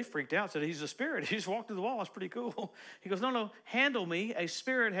 Well, they freaked out, said, he's a spirit. He just walked through the wall. That's pretty cool. He goes, no, handle me. A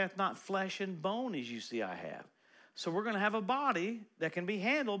spirit hath not flesh and bone as you see I have. So we're going to have a body that can be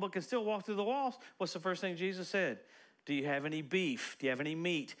handled but can still walk through the walls. What's the first thing Jesus said? Do you have any beef? Do you have any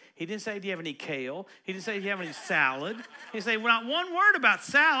meat? He didn't say, do you have any kale? He didn't say, do you have any salad? He didn't say, well, not one word about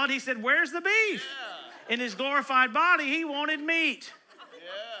salad. He said, where's the beef? Yeah. In his glorified body, he wanted meat.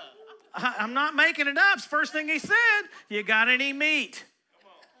 Yeah. I'm not making it up. First thing he said, you got any meat?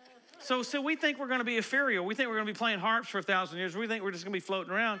 So we think we're going to be ethereal. We think we're going to be playing harps for 1,000 years. We think we're just going to be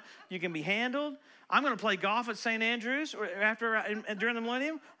floating around. You can be handled. I'm going to play golf at St. Andrews during the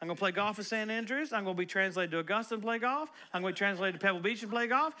millennium. I'm going to play golf at St. Andrews. I'm going to be translated to Augusta and play golf. I'm going to be translated to Pebble Beach and play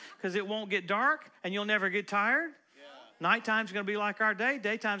golf because it won't get dark and you'll never get tired. Yeah. Nighttime's going to be like our day.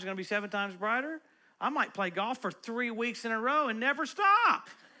 Daytime's going to be 7 times brighter. I might play golf for 3 weeks in a row and never stop.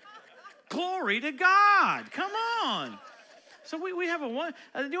 Glory to God. Come on. So we have a one.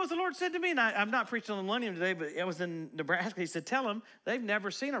 You know what the Lord said to me? And I'm not preaching on the millennium today, but I was in Nebraska. He said, tell them they've never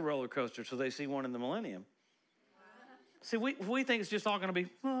seen a roller coaster, so they see one in the millennium. Wow. See, we think it's just all going to be,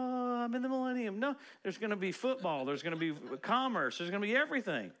 oh, I'm in the millennium. No, there's going to be football. There's going to be commerce. There's going to be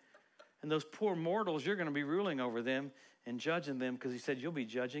everything. And those poor mortals, you're going to be ruling over them and judging them because he said you'll be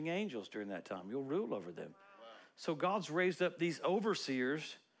judging angels during that time. You'll rule over them. Wow. So God's raised up these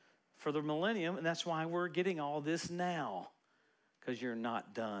overseers for the millennium, and that's why we're getting all this now. Because you're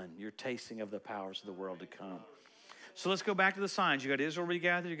not done. You're tasting of the powers of the world to come. So let's go back to the signs. You got Israel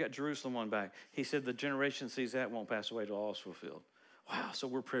regathered. You got Jerusalem won back. He said the generation sees that won't pass away till all is fulfilled. Wow, so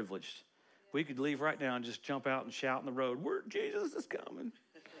we're privileged. We could leave right now and just jump out and shout in the road, Jesus is coming.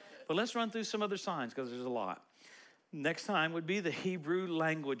 But let's run through some other signs because there's a lot. Next time would be the Hebrew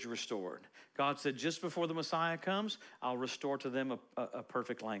language restored. God said just before the Messiah comes, I'll restore to them a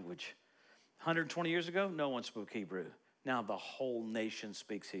perfect language. 120 years ago, no one spoke Hebrew. Now the whole nation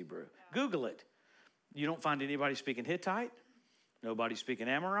speaks Hebrew. Google it. You don't find anybody speaking Hittite, nobody speaking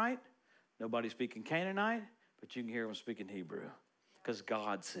Amorite, nobody speaking Canaanite, but you can hear them speaking Hebrew. Because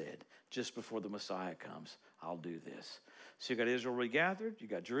God said, just before the Messiah comes, I'll do this. So you got Israel regathered, you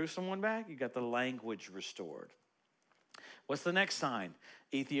got Jerusalem won back, you got the language restored. What's the next sign?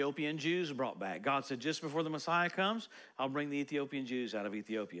 Ethiopian Jews brought back. God said, just before the Messiah comes, I'll bring the Ethiopian Jews out of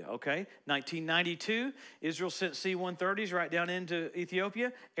Ethiopia. Okay, 1992, Israel sent C-130s right down into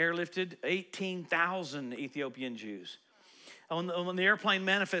Ethiopia, airlifted 18,000 Ethiopian Jews. On the airplane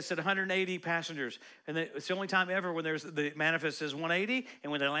manifest said 180 passengers. And it's the only time ever when the manifest says 180,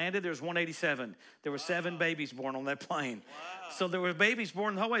 and when they landed, there was 187. There were 7 babies born on that plane. Wow. So there were babies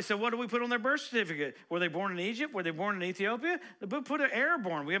born the whole way. So what do we put on their birth certificate? Were they born in Egypt? Were they born in Ethiopia? They put an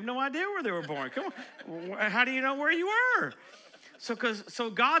airborne. We have no idea where they were born. Come on. How do you know where you were? So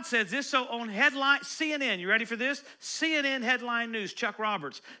God says this. So on headline, CNN, you ready for this? CNN headline news, Chuck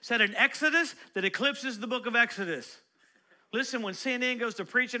Roberts said an Exodus that eclipses the book of Exodus. Listen, when CNN goes to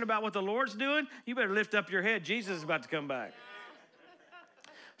preaching about what the Lord's doing, you better lift up your head. Jesus is about to come back.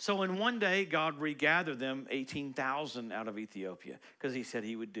 So in one day, God regathered them, 18,000 out of Ethiopia, because he said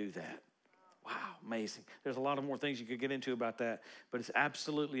he would do that. Wow, amazing. There's a lot of more things you could get into about that, but it's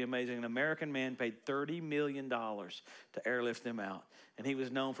absolutely amazing. An American man paid $30 million to airlift them out, and he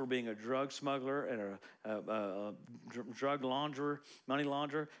was known for being a drug smuggler and a drug launderer, money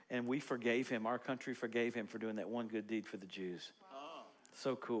launderer, and we forgave him. Our country forgave him for doing that one good deed for the Jews. Wow.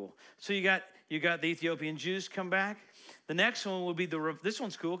 So cool. So you got the Ethiopian Jews come back. The next one will be this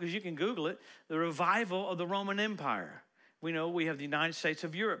one's cool because you can Google it, the revival of the Roman Empire. We know we have the United States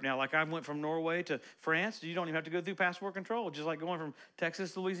of Europe now. Like I went from Norway to France. You don't even have to go through passport control, just like going from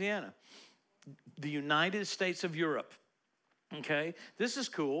Texas to Louisiana. The United States of Europe. Okay, this is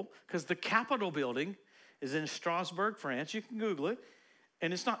cool because the Capitol building is in Strasbourg, France. You can Google it.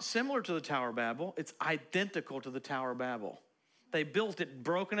 And it's not similar to the Tower of Babel. It's identical to the Tower of Babel. They built it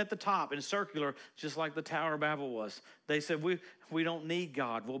broken at the top and circular, just like the Tower of Babel was. They said, we don't need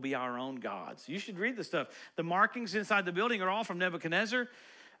God. We'll be our own gods. You should read the stuff. The markings inside the building are all from Nebuchadnezzar.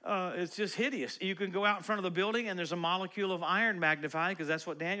 It's just hideous. You can go out in front of the building, and there's a molecule of iron magnified, because that's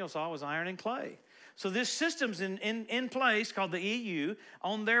what Daniel saw was iron and clay. So this system's in place called the EU.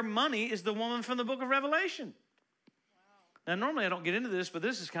 On their money is the woman from the book of Revelation. Now, normally I don't get into this, but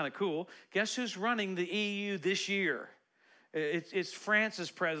this is kind of cool. Guess who's running the EU this year? It's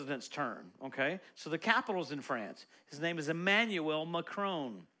France's president's turn, okay? So the capital's in France. His name is Emmanuel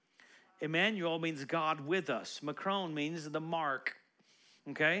Macron. Emmanuel means God with us. Macron means the mark,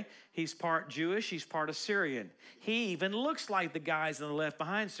 okay? He's part Jewish. He's part Assyrian. He even looks like the guys in the Left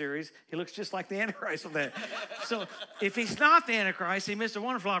Behind series. He looks just like the Antichrist with that. So if he's not the Antichrist, he missed a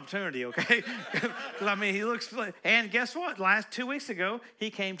wonderful opportunity, okay? I mean, he looks, and guess what? 2 weeks ago, he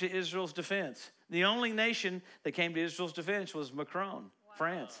came to Israel's defense. The only nation that came to Israel's defense was Macron,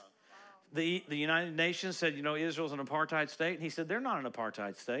 France. The United Nations said, you know, Israel's an apartheid state. And he said, they're not an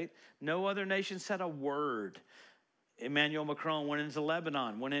apartheid state. No other nation said a word. Emmanuel Macron went into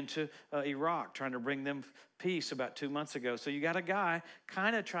Lebanon, went into Iraq, trying to bring them peace about 2 months ago. So you got a guy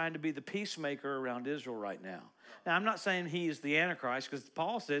kind of trying to be the peacemaker around Israel right now. Now, I'm not saying he is the Antichrist, because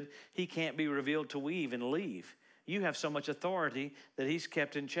Paul said he can't be revealed till we even leave. You have so much authority that he's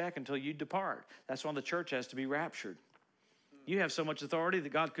kept in check until you depart. That's why the church has to be raptured. You have so much authority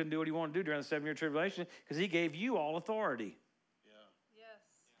that God couldn't do what he wanted to do during the 7-year tribulation, because he gave you all authority. Yeah. Yes.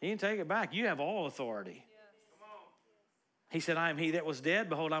 He didn't take it back. You have all authority. Yes. Come on. He said, I am he that was dead.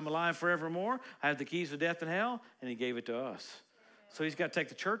 Behold, I'm alive forevermore. I have the keys of death and hell, and he gave it to us. Amen. So he's got to take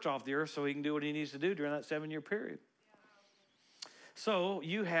the church off the earth so he can do what he needs to do during that 7-year period. So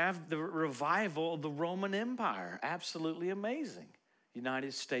you have the revival of the Roman Empire. Absolutely amazing.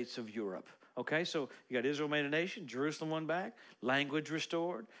 United States of Europe. Okay, so you got Israel made a nation, Jerusalem won back, language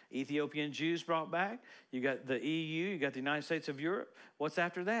restored, Ethiopian Jews brought back. You got the EU, you got the United States of Europe. What's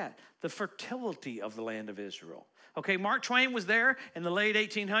after that? The fertility of the land of Israel. Okay, Mark Twain was there in the late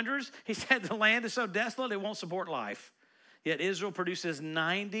 1800s. He said the land is so desolate it won't support life. Yet Israel produces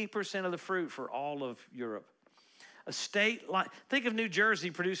 90% of the fruit for all of Europe. A state like, think of New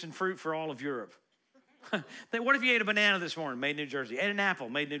Jersey producing fruit for all of Europe. What if you ate a banana this morning, made in New Jersey? Ate an apple,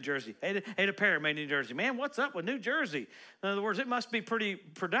 made in New Jersey. Ate a pear, made in New Jersey. Man, what's up with New Jersey? In other words, it must be pretty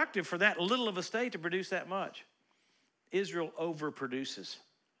productive for that little of a state to produce that much. Israel overproduces.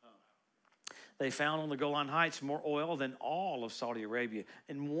 They found on the Golan Heights more oil than all of Saudi Arabia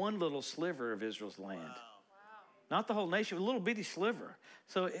in one little sliver of Israel's land. Wow. Not the whole nation, a little bitty sliver.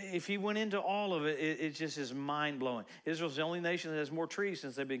 So if he went into all of it, it just is mind-blowing. Israel's the only nation that has more trees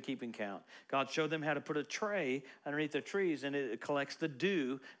since they've been keeping count. God showed them how to put a tray underneath the trees, and it collects the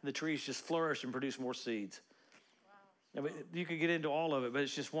dew, and the trees just flourish and produce more seeds. Wow. I mean, you could get into all of it, but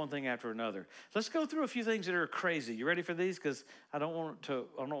it's just one thing after another. Let's go through a few things that are crazy. You ready for these? Because I don't want to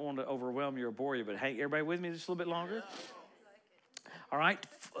overwhelm you or bore you, but hey, everybody with me just a little bit longer? All right,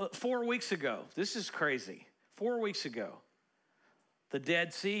 4 weeks ago, this is crazy. 4 weeks ago, the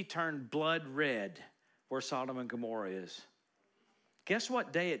Dead Sea turned blood red where Sodom and Gomorrah is. Guess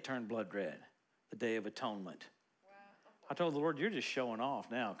what day it turned blood red? The Day of Atonement. Wow. I told the Lord, you're just showing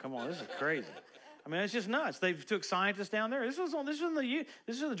off now. Come on, this is crazy. I mean, it's just nuts. They took scientists down there. This is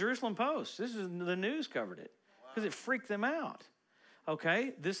the Jerusalem Post. This is the news covered it because it freaked them out.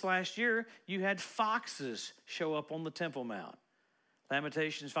 Okay, this last year, you had foxes show up on the Temple Mount.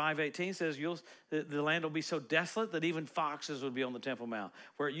 Lamentations 5:18 says the land will be so desolate that even foxes would be on the Temple Mount,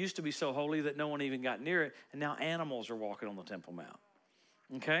 where it used to be so holy that no one even got near it, and now animals are walking on the Temple Mount.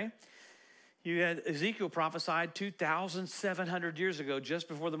 Okay? You had Ezekiel prophesied 2,700 years ago, just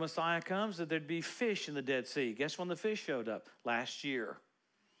before the Messiah comes, that there'd be fish in the Dead Sea. Guess when the fish showed up? Last year.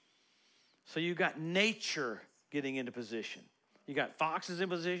 So you got nature getting into position. You got foxes in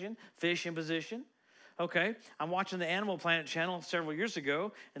position, fish in position. Okay, I'm watching the Animal Planet channel several years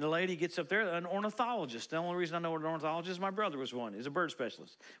ago, and the lady gets up there, an ornithologist. The only reason I know what an ornithologist is, my brother was one. He's a bird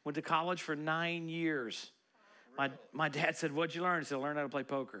specialist. Went to college for 9 years. My dad said, what'd you learn? He said, I learned how to play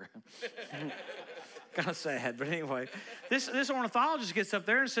poker. Kind of sad, but anyway. This ornithologist gets up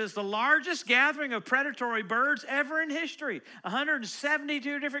there and says, the largest gathering of predatory birds ever in history.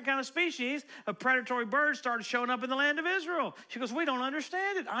 172 different kind of species of predatory birds started showing up in the land of Israel. She goes, we don't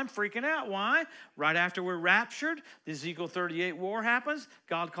understand it. I'm freaking out. Why? Right after we're raptured, the Ezekiel 38 war happens.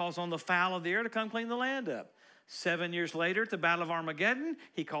 God calls on the fowl of the air to come clean the land up. 7 years later, at the Battle of Armageddon,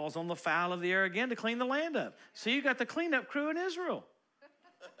 he calls on the fowl of the air again to clean the land up. So you got the cleanup crew in Israel.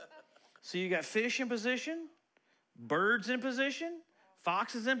 So you got fish in position, birds in position,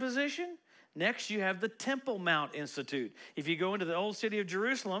 foxes in position. Next, you have the Temple Mount Institute. If you go into the old city of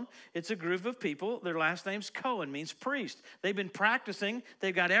Jerusalem, it's a group of people. Their last name's Cohen, means priest. They've been practicing.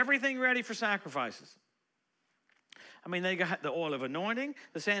 They've got everything ready for sacrifices. I mean, they got the oil of anointing.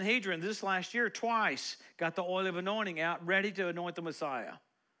 The Sanhedrin this last year twice got the oil of anointing out, ready to anoint the Messiah.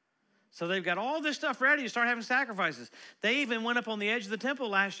 So they've got all this stuff ready to start having sacrifices. They even went up on the edge of the temple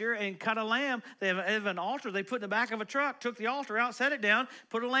last year and cut a lamb. They have an altar they put in the back of a truck, took the altar out, set it down,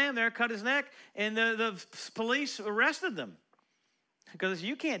 put a lamb there, cut his neck, and the police arrested them. Because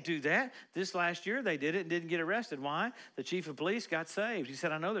you can't do that. This last year they did it and didn't get arrested. Why? The chief of police got saved. He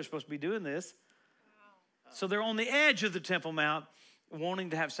said, I know they're supposed to be doing this. So they're on the edge of the Temple Mount wanting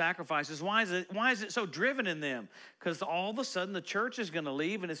to have sacrifices. Why is it so driven in them? Because all of a sudden the church is going to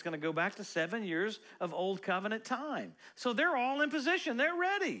leave and it's going to go back to 7 years of old covenant time. So they're all in position. They're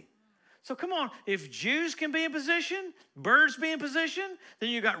ready. So come on, if Jews can be in position, birds be in position, then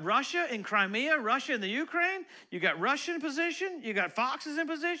you got Russia in Crimea, Russia in the Ukraine, you got Russia in position, you got foxes in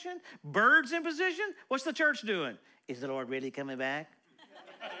position, birds in position. What's the church doing? Is the Lord really coming back?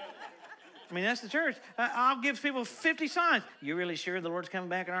 I mean, that's the church. I'll give people 50 signs. You really sure the Lord's coming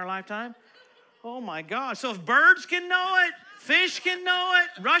back in our lifetime? Oh, my God. So if birds can know it, fish can know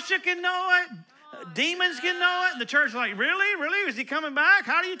it, Russia can know it, demons can know it, and the church is like, really? Really? Is he coming back?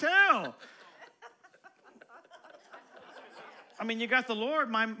 How do you tell? I mean, you got the Lord.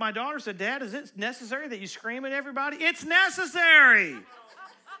 My daughter said, Dad, is it necessary that you scream at everybody? It's necessary.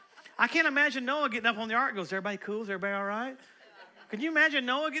 I can't imagine Noah getting up on the ark and goes, is everybody cool? Is everybody all right? Can you imagine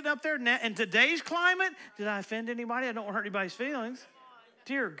Noah getting up there in today's climate? Did I offend anybody? I don't want to hurt anybody's feelings.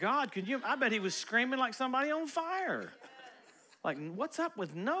 Dear God, I bet he was screaming like somebody on fire. Like, what's up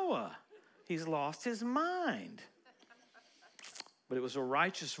with Noah? He's lost his mind. But it was a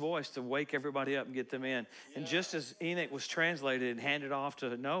righteous voice to wake everybody up and get them in. Yeah. And just as Enoch was translated and handed off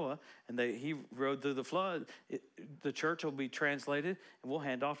to Noah, and he rode through the flood, the church will be translated, and we'll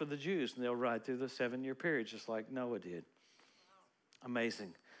hand off to the Jews, and they'll ride through the 7-year period, just like Noah did.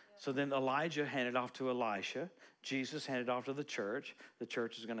 Amazing. So then Elijah handed off to Elisha. Jesus handed off to the church. The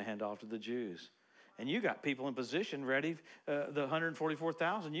church is going to hand off to the Jews. And you got people in position ready, the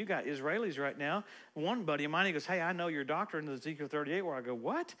 144,000. You got Israelis right now. One buddy of mine, he goes, hey, I know your doctrine of Ezekiel 38, where I go,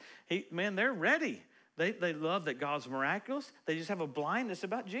 what? Man, they're ready. They love that God's miraculous. They just have a blindness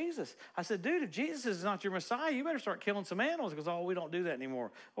about Jesus. I said, dude, if Jesus is not your Messiah, you better start killing some animals. Because, we don't do that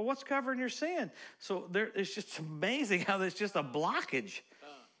anymore. Well, what's covering your sin? So it's just amazing how there's just a blockage.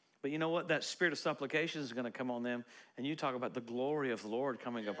 But you know what? That spirit of supplication is going to come on them. And you talk about the glory of the Lord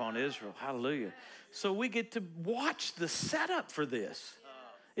coming upon Israel. Hallelujah. So we get to watch the setup for this.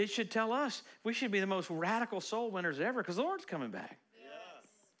 It should tell us we should be the most radical soul winners ever because the Lord's coming back.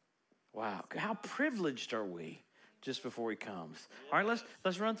 Wow, how privileged are we just before he comes? All right,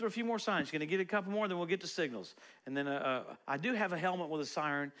 let's run through a few more signs. Going to get a couple more, then we'll get to signals. And then I do have a helmet with a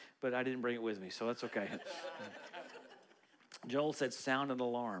siren, but I didn't bring it with me, so that's okay. Joel said, sound an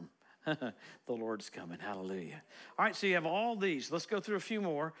alarm. The Lord's coming. Hallelujah. All right, so you have all these. Let's go through a few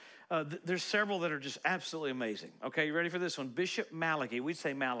more. There's several that are just absolutely amazing. Okay, you ready for this one? Bishop Malachi, we'd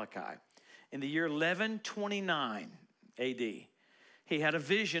say Malachi. In the year 1129 A.D., he had a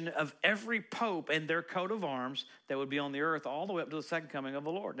vision of every pope and their coat of arms that would be on the earth all the way up to the second coming of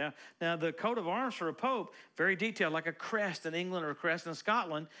the Lord. Now the coat of arms for a pope, very detailed, like a crest in England or a crest in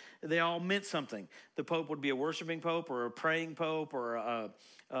Scotland, they all meant something. The pope would be a worshiping pope or a praying pope or a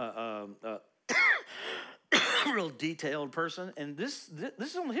real detailed person. And this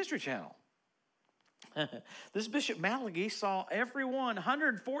is on the History Channel. This Bishop Malachi saw every one,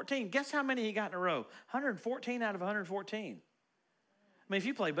 114. Guess how many he got in a row? 114 out of 114. I mean, if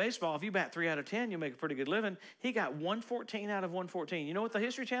you play baseball, if you bat 3 out of 10, you make a pretty good living. He got 114 out of 114. You know what the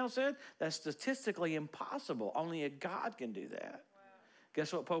History Channel said? That's statistically impossible. Only a God can do that. Wow.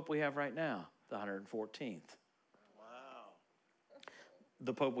 Guess what pope we have right now? The 114th. Wow.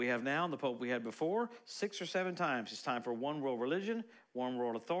 The pope we have now and the pope we had before, 6 or 7 times. It's time for one world religion, one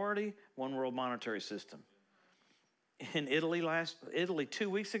world authority, one world monetary system. In Italy 2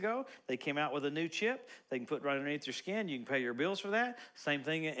 weeks ago, they came out with a new chip. They can put right underneath your skin. You can pay your bills for that. Same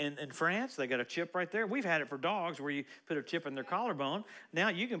thing in France. They got a chip right there. We've had it for dogs where you put a chip in their collarbone. Now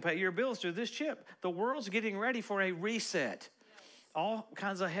you can pay your bills through this chip. The world's getting ready for a reset. All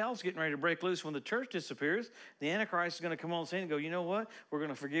kinds of hell's getting ready to break loose when the church disappears. The Antichrist is going to come on the scene and go, you know what? We're going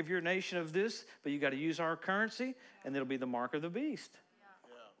to forgive your nation of this, but you got to use our currency, and it'll be the mark of the beast.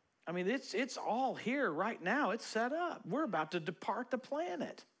 I mean, it's all here right now. It's set up. We're about to depart the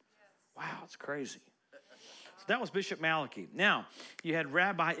planet. Wow, it's crazy. So that was Bishop Malachi. Now, you had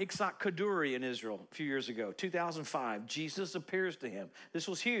Rabbi Itzhak Kaduri in Israel a few years ago, 2005. Jesus appears to him. This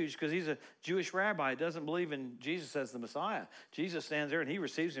was huge because he's a Jewish rabbi. He doesn't believe in Jesus as the Messiah. Jesus stands there and he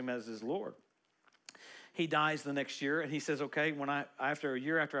receives him as his Lord. He dies the next year, and he says, okay, after a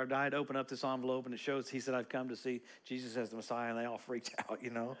year after I died, open up this envelope, and it shows, he said, I've come to see Jesus as the Messiah, and they all freaked out,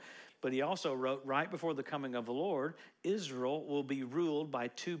 you know. But he also wrote, right before the coming of the Lord, Israel will be ruled by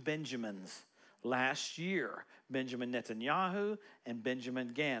two Benjamins. Last year, Benjamin Netanyahu and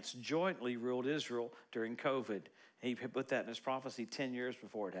Benjamin Gantz jointly ruled Israel during COVID. He put that in his prophecy 10 years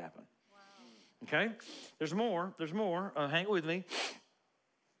before it happened. Wow. Okay? There's more. Hang with me.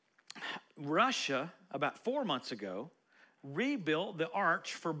 Russia, about 4 months ago, rebuilt the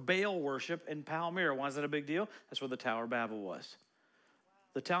arch for Baal worship in Palmyra. Why is that a big deal? That's where the Tower of Babel was.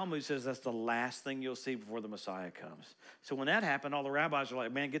 The Talmud says that's the last thing you'll see before the Messiah comes. So when that happened, all the rabbis are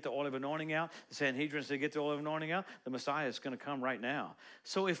like, man, get the oil of anointing out. The Sanhedrin said, get the oil of anointing out. The Messiah is going to come right now.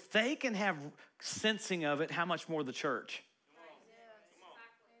 So if they can have sensing of it, how much more the church?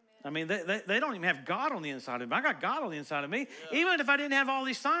 I mean, they don't even have God on the inside of them. I got God on the inside of me. Yeah. Even if I didn't have all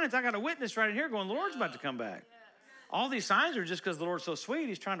these signs, I got a witness right in here going, the Lord's about to come back. All these signs are just because the Lord's so sweet.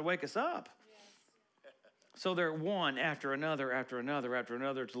 He's trying to wake us up. So they're one after another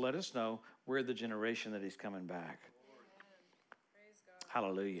to let us know we're the generation that he's coming back.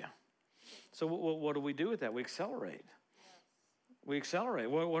 Hallelujah. So what do we do with that? We accelerate. We accelerate.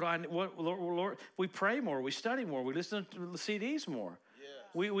 Lord, we pray more. We study more. We listen to the CDs more.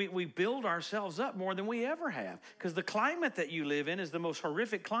 We build ourselves up more than we ever have, because the climate that you live in is the most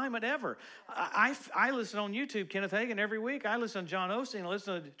horrific climate ever. I listen on YouTube, Kenneth Hagin, every week. I listen to John Osteen. I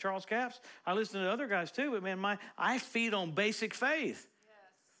listen to Charles Capps. I listen to other guys too. But man, I feed on basic faith. Yes.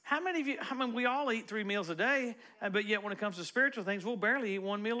 How many of you? I mean, we all eat 3 meals a day, but yet when it comes to spiritual things, we'll barely eat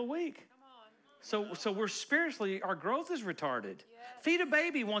 1 meal a week. So we're spiritually, our growth is retarded. Yes. Feed a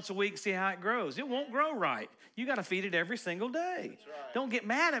baby once a week, see how it grows. It won't grow right. You got to feed it every single day. Right. Don't get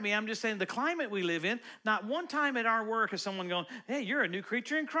mad at me. I'm just saying the climate we live in, not one time at our work is someone going, hey, you're a new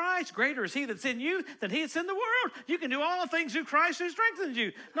creature in Christ. Greater is he that's in you than he that's in the world. You can do all things through Christ who strengthens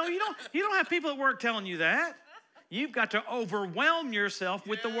you. No, you don't. You don't have people at work telling you that. You've got to overwhelm yourself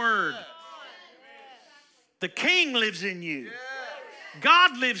with the word. The King lives in you.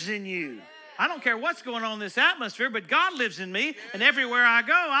 God lives in you. I don't care what's going on in this atmosphere, but God lives in me, and everywhere I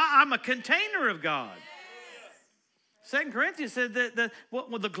go, I'm a container of God. 2 Corinthians said that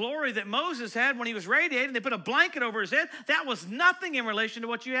the glory that Moses had when he was radiating, they put a blanket over his head. That was nothing in relation to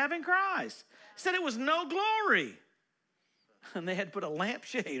what you have in Christ. He said it was no glory. And they had to put a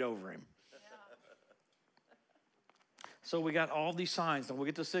lampshade over him. So we got all these signs. And we'll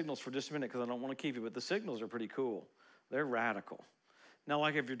get to signals for just a minute because I don't want to keep you, but the signals are pretty cool. They're radical. Now,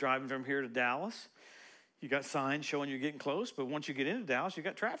 like if you're driving from here to Dallas, you got signs showing you're getting close, but once you get into Dallas, you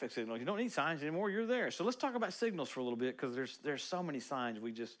got traffic signals. You don't need signs anymore. You're there. So let's talk about signals for a little bit, because there's so many signs.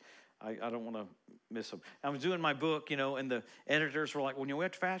 I don't want to miss them. I was doing my book, and the editors were like, well, we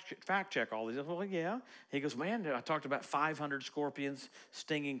have to fact check all these. I was like, well, yeah. He goes, man, I talked about 500 scorpions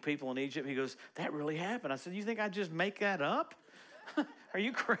stinging people in Egypt. He goes, that really happened. I said, you think I just make that up? Are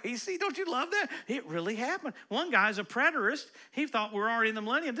you crazy? Don't you love that? It really happened. One guy's a preterist. He thought we're already in the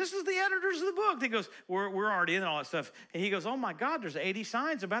millennium. This is the editors of the book. He goes, we're already in all that stuff. And he goes, oh my God, there's 80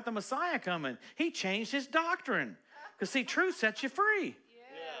 signs about the Messiah coming. He changed his doctrine. Because see, truth sets you free.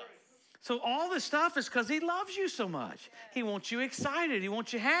 So all this stuff is because he loves you so much. He wants you excited. He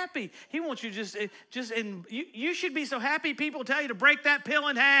wants you happy. He wants you you should be so happy people tell you to break that pill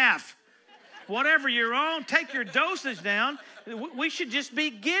in half. Whatever you're on, take your dosage down. We should just be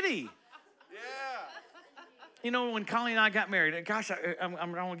giddy. Yeah. When Colleen and I got married, gosh, I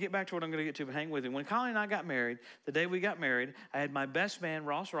want to get back to what I'm going to get to, but hang with me. When Colleen and I got married, the day we got married, I had my best man,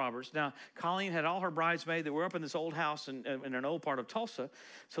 Ross Roberts. Now, Colleen had all her bridesmaids that were up in this old house in an old part of Tulsa.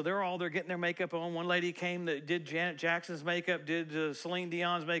 So they're all there getting their makeup on. One lady came that did Janet Jackson's makeup, did Celine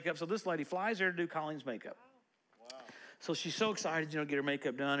Dion's makeup. So this lady flies there to do Colleen's makeup. So she's so excited, get her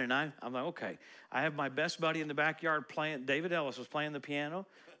makeup done. And I'm like, okay. I have my best buddy in the backyard playing. David Ellis was playing the piano,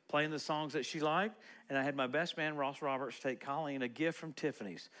 playing the songs that she liked. And I had my best man, Ross Roberts, take Colleen a gift from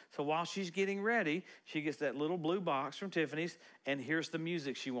Tiffany's. So while she's getting ready, she gets that little blue box from Tiffany's, and here's the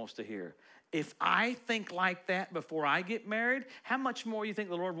music she wants to hear. If I think like that before I get married, how much more you think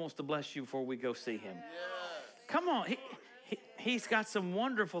the Lord wants to bless you before we go see him? Yes. Come on. He's got some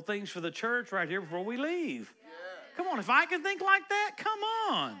wonderful things for the church right here before we leave. Come on, if I can think like that, come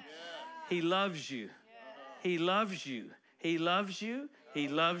on. He loves you. He loves you. He loves you. He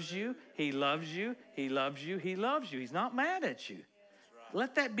loves you. He loves you. He loves you. He loves you. He's not mad at you.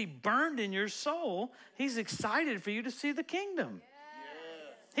 Let that be burned in your soul. He's excited for you to see the kingdom.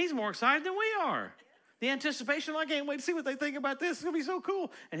 He's more excited than we are. The anticipation, I can't wait to see what they think about this. It's going to be so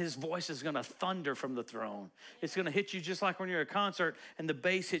cool. And his voice is going to thunder from the throne. It's going to hit you just like when you're at a concert and the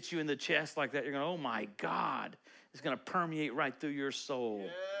bass hits you in the chest like that. You're going, oh my God. It's going to permeate right through your soul.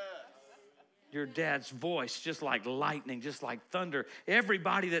 Yeah. Your dad's voice, just like lightning, just like thunder.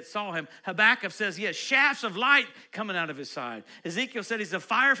 Everybody that saw him, Habakkuk says he has shafts of light coming out of his side. Ezekiel said he's a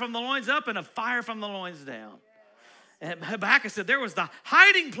fire from the loins up and a fire from the loins down. And Habakkuk said there was the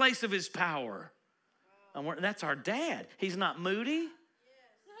hiding place of his power. And that's our dad. He's not moody.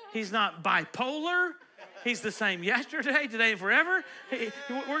 He's not bipolar. He's the same yesterday, today, and forever.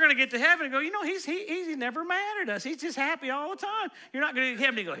 We're going to get to heaven and go, he's never mad at us. He's just happy all the time. You're not going to get to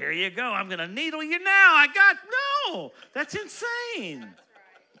heaven and go, here you go. I'm going to needle you now. No, that's insane.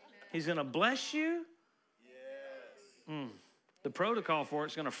 He's going to bless you. The protocol for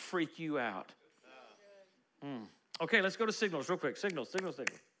it's going to freak you out. Okay, let's go to signals real quick. Signals.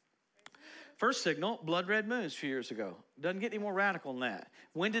 First signal, blood red moons a few years ago. Doesn't get any more radical than that.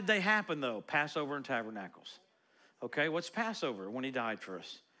 When did they happen, though? Passover and Tabernacles. Okay, what's Passover? When he died for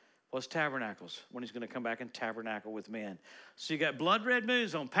us. What's Tabernacles? When he's going to come back and tabernacle with men. So you got blood red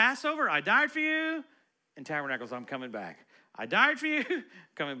moons on Passover, I died for you, and Tabernacles, I'm coming back. I died for you,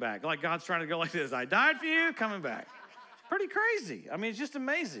 coming back. Like God's trying to go like this. I died for you, coming back. Pretty crazy. I mean, it's just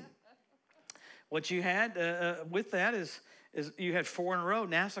amazing. What you had with that is you had 4 in a row.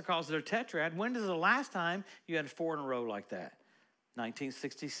 NASA calls it a tetrad. When is the last time you had 4 in a row like that?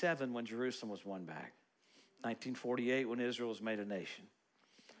 1967 when Jerusalem was won back. 1948 when Israel was made a nation.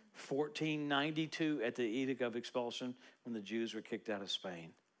 1492 at the Edict of Expulsion when the Jews were kicked out of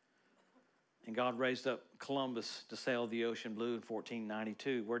Spain. And God raised up Columbus to sail the ocean blue in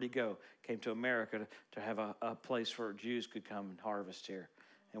 1492. Where'd he go? Came to America to have a place where Jews could come and harvest here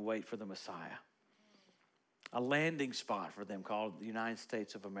and wait for the Messiah. A landing spot for them called the United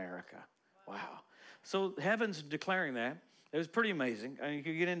States of America. Wow. So heaven's declaring that. It was pretty amazing. I mean, you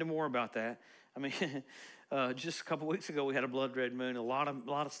could get into more about that. I mean, just a couple weeks ago, we had a blood red moon. A lot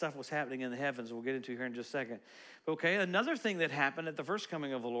of stuff was happening in the heavens. We'll get into here in just a second. Okay, another thing that happened at the first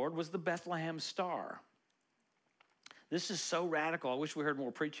coming of the Lord was the Bethlehem star. This is so radical. I wish we heard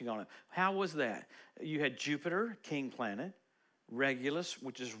more preaching on it. How was that? You had Jupiter, king planet, Regulus,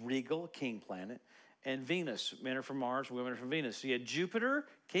 which is regal, king planet, and Venus. Men are from Mars, women are from Venus. So you had Jupiter,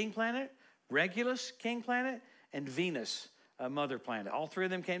 king planet, Regulus, king planet, and Venus, mother planet. All 3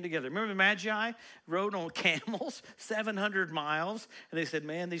 of them came together. Remember the Magi rode on camels 700 miles, and they said,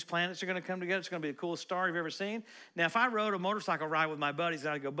 man, these planets are going to come together. It's going to be the coolest star you've ever seen. Now, if I rode a motorcycle ride with my buddies,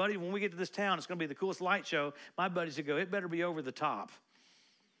 I'd go, buddy, when we get to this town, it's going to be the coolest light show. My buddies would go, it better be over the top.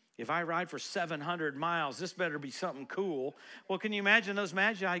 If I ride for 700 miles, this better be something cool. Well, can you imagine those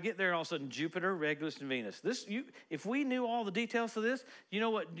Magi get there, all of a sudden Jupiter, Regulus, and Venus. If we knew all the details of this, you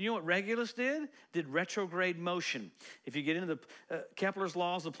know what Regulus did? Did retrograde motion. If you get into the Kepler's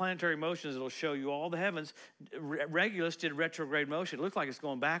laws of planetary motions, it'll show you all the heavens. Regulus did retrograde motion. It looks like it's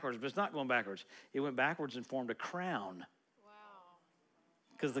going backwards, but it's not going backwards. It went backwards and formed a crown. Wow.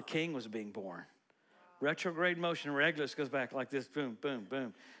 Because the king was being born. Retrograde motion, Regulus goes back like this, boom, boom,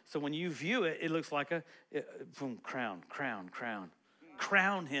 boom. So when you view it, it looks like boom, crown.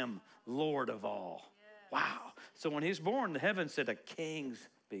 Crown him Lord of all. Wow. So when he's born, the heavens said a king's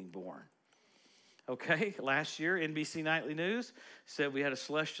being born. Okay, last year, NBC Nightly News said we had a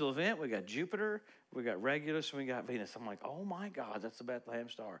celestial event. We got Jupiter, we got Regulus, and we got Venus. I'm like, oh my God, that's the Bethlehem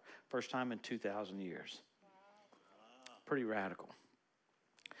star. First time in 2,000 years. Pretty radical.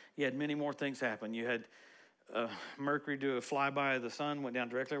 You had many more things happen. You had Mercury do a flyby of the sun, went down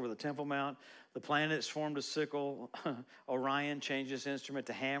directly over the Temple Mount. The planets formed a sickle. Orion changed his instrument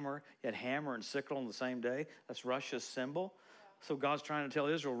to hammer. You had hammer and sickle on the same day. That's Russia's symbol. So God's trying to tell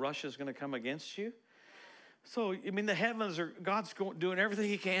Israel, Russia's going to come against you. So, I mean, the heavens are, God's doing everything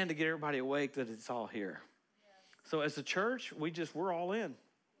he can to get everybody awake that it's all here. So as a church, we're all in.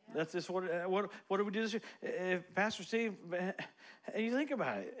 That's just what do we do this year? If Pastor Steve, you think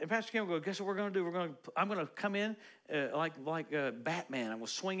about it. And Pastor Kim will go, guess what we're going to do? I'm going to come in like Batman. I'm going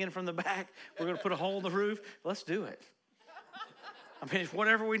to swing in from the back. We're going to put a hole in the roof. Let's do it. I mean, it's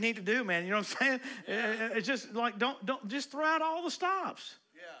whatever we need to do, man. You know what I'm saying? It's just like, don't just throw out all the stops.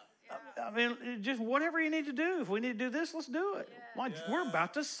 Yeah. I mean, just whatever you need to do. If we need to do this, let's do it. Yeah. We're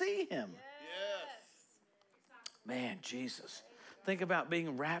about to see him. Yes. Man, Jesus. Think about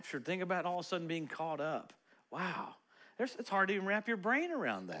being raptured. Think about all of a sudden being caught up. Wow. It's hard to even wrap your brain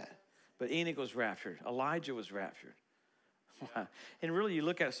around that. But Enoch was raptured. Elijah was raptured. Wow. And really, you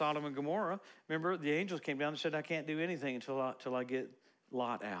look at Sodom and Gomorrah. Remember, the angels came down and said, I can't do anything until I get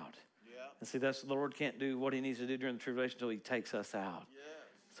Lot out. Yeah. And see, that's the Lord can't do what he needs to do during the tribulation until he takes us out.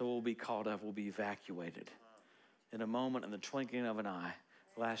 Yeah. So we'll be caught up, we'll be evacuated. In a moment, in the twinkling of an eye,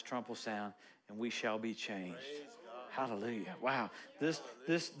 the last trump will sound, and we shall be changed. Hallelujah. Wow.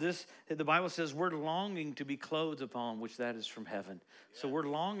 The Bible says we're longing to be clothed upon, which that is from heaven. So we're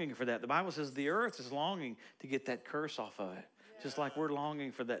longing for that. The Bible says the earth is longing to get that curse off of it, just like we're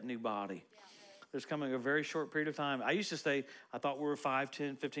longing for that new body. There's coming a very short period of time. I used to say, I thought we were 5,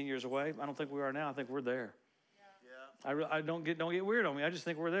 10, 15 years away. I don't think we are now. I think we're there. Yeah. I don't get weird on me. I just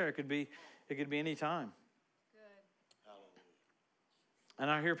think we're there. It could be any time. Good.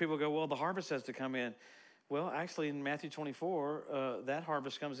 And I hear people go, well, the harvest has to come in. Well, actually, in Matthew 24, that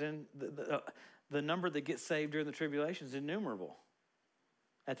harvest comes in. The number that gets saved during the tribulation is innumerable.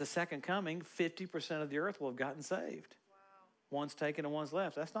 At the second coming, 50% of the earth will have gotten saved. Wow. One's taken and one's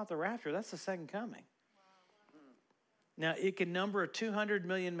left. That's not the rapture. That's the second coming. Wow. Now, it can number a 200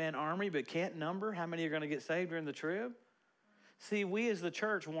 million man army, but can't number how many are going to get saved during the trib. See, we as the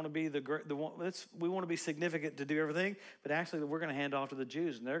church want to be we want to be significant to do everything, but actually we're going to hand off to the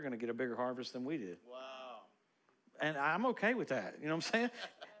Jews, and they're going to get a bigger harvest than we did. Wow. And I'm okay with that. You know what I'm saying?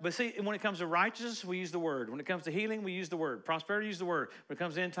 But see, when it comes to righteousness, we use the word. When it comes to healing, we use the word. Prosperity, use the word. When it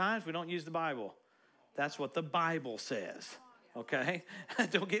comes to end times, we don't use the Bible. That's what the Bible says. Okay?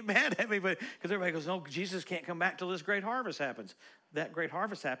 Don't get mad at me, because everybody goes, no, Jesus can't come back till this great harvest happens. That great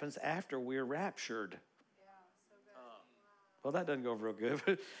harvest happens after we're raptured. Well, that doesn't go real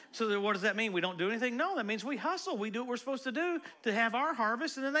good. So what does that mean? We don't do anything? No, that means we hustle. We do what we're supposed to do to have our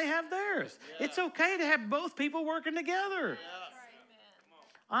harvest, and then they have theirs. Yeah. It's okay to have both people working together.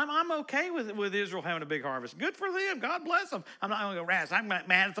 Yeah. I'm okay with Israel having a big harvest. Good for them. God bless them. I'm not going to go rats. I'm not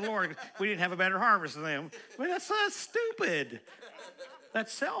mad at the Lord. We didn't have a better harvest than them. Well, that's stupid.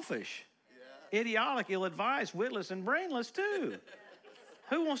 That's selfish. Yeah. Idiotic, ill-advised, witless, and brainless too.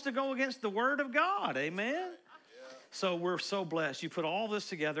 Who wants to go against the word of God? Amen? So we're so blessed. You put all this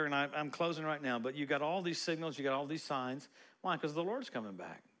together, and I'm closing right now, but you got all these signals, you got all these signs. Why? Because the Lord's coming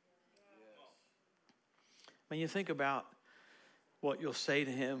back. Yes. When you think about what you'll say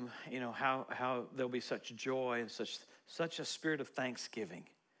to him, you know, how there'll be such joy and such a spirit of thanksgiving.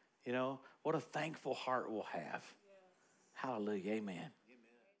 You know, what a thankful heart we'll have. Yes. Hallelujah, amen.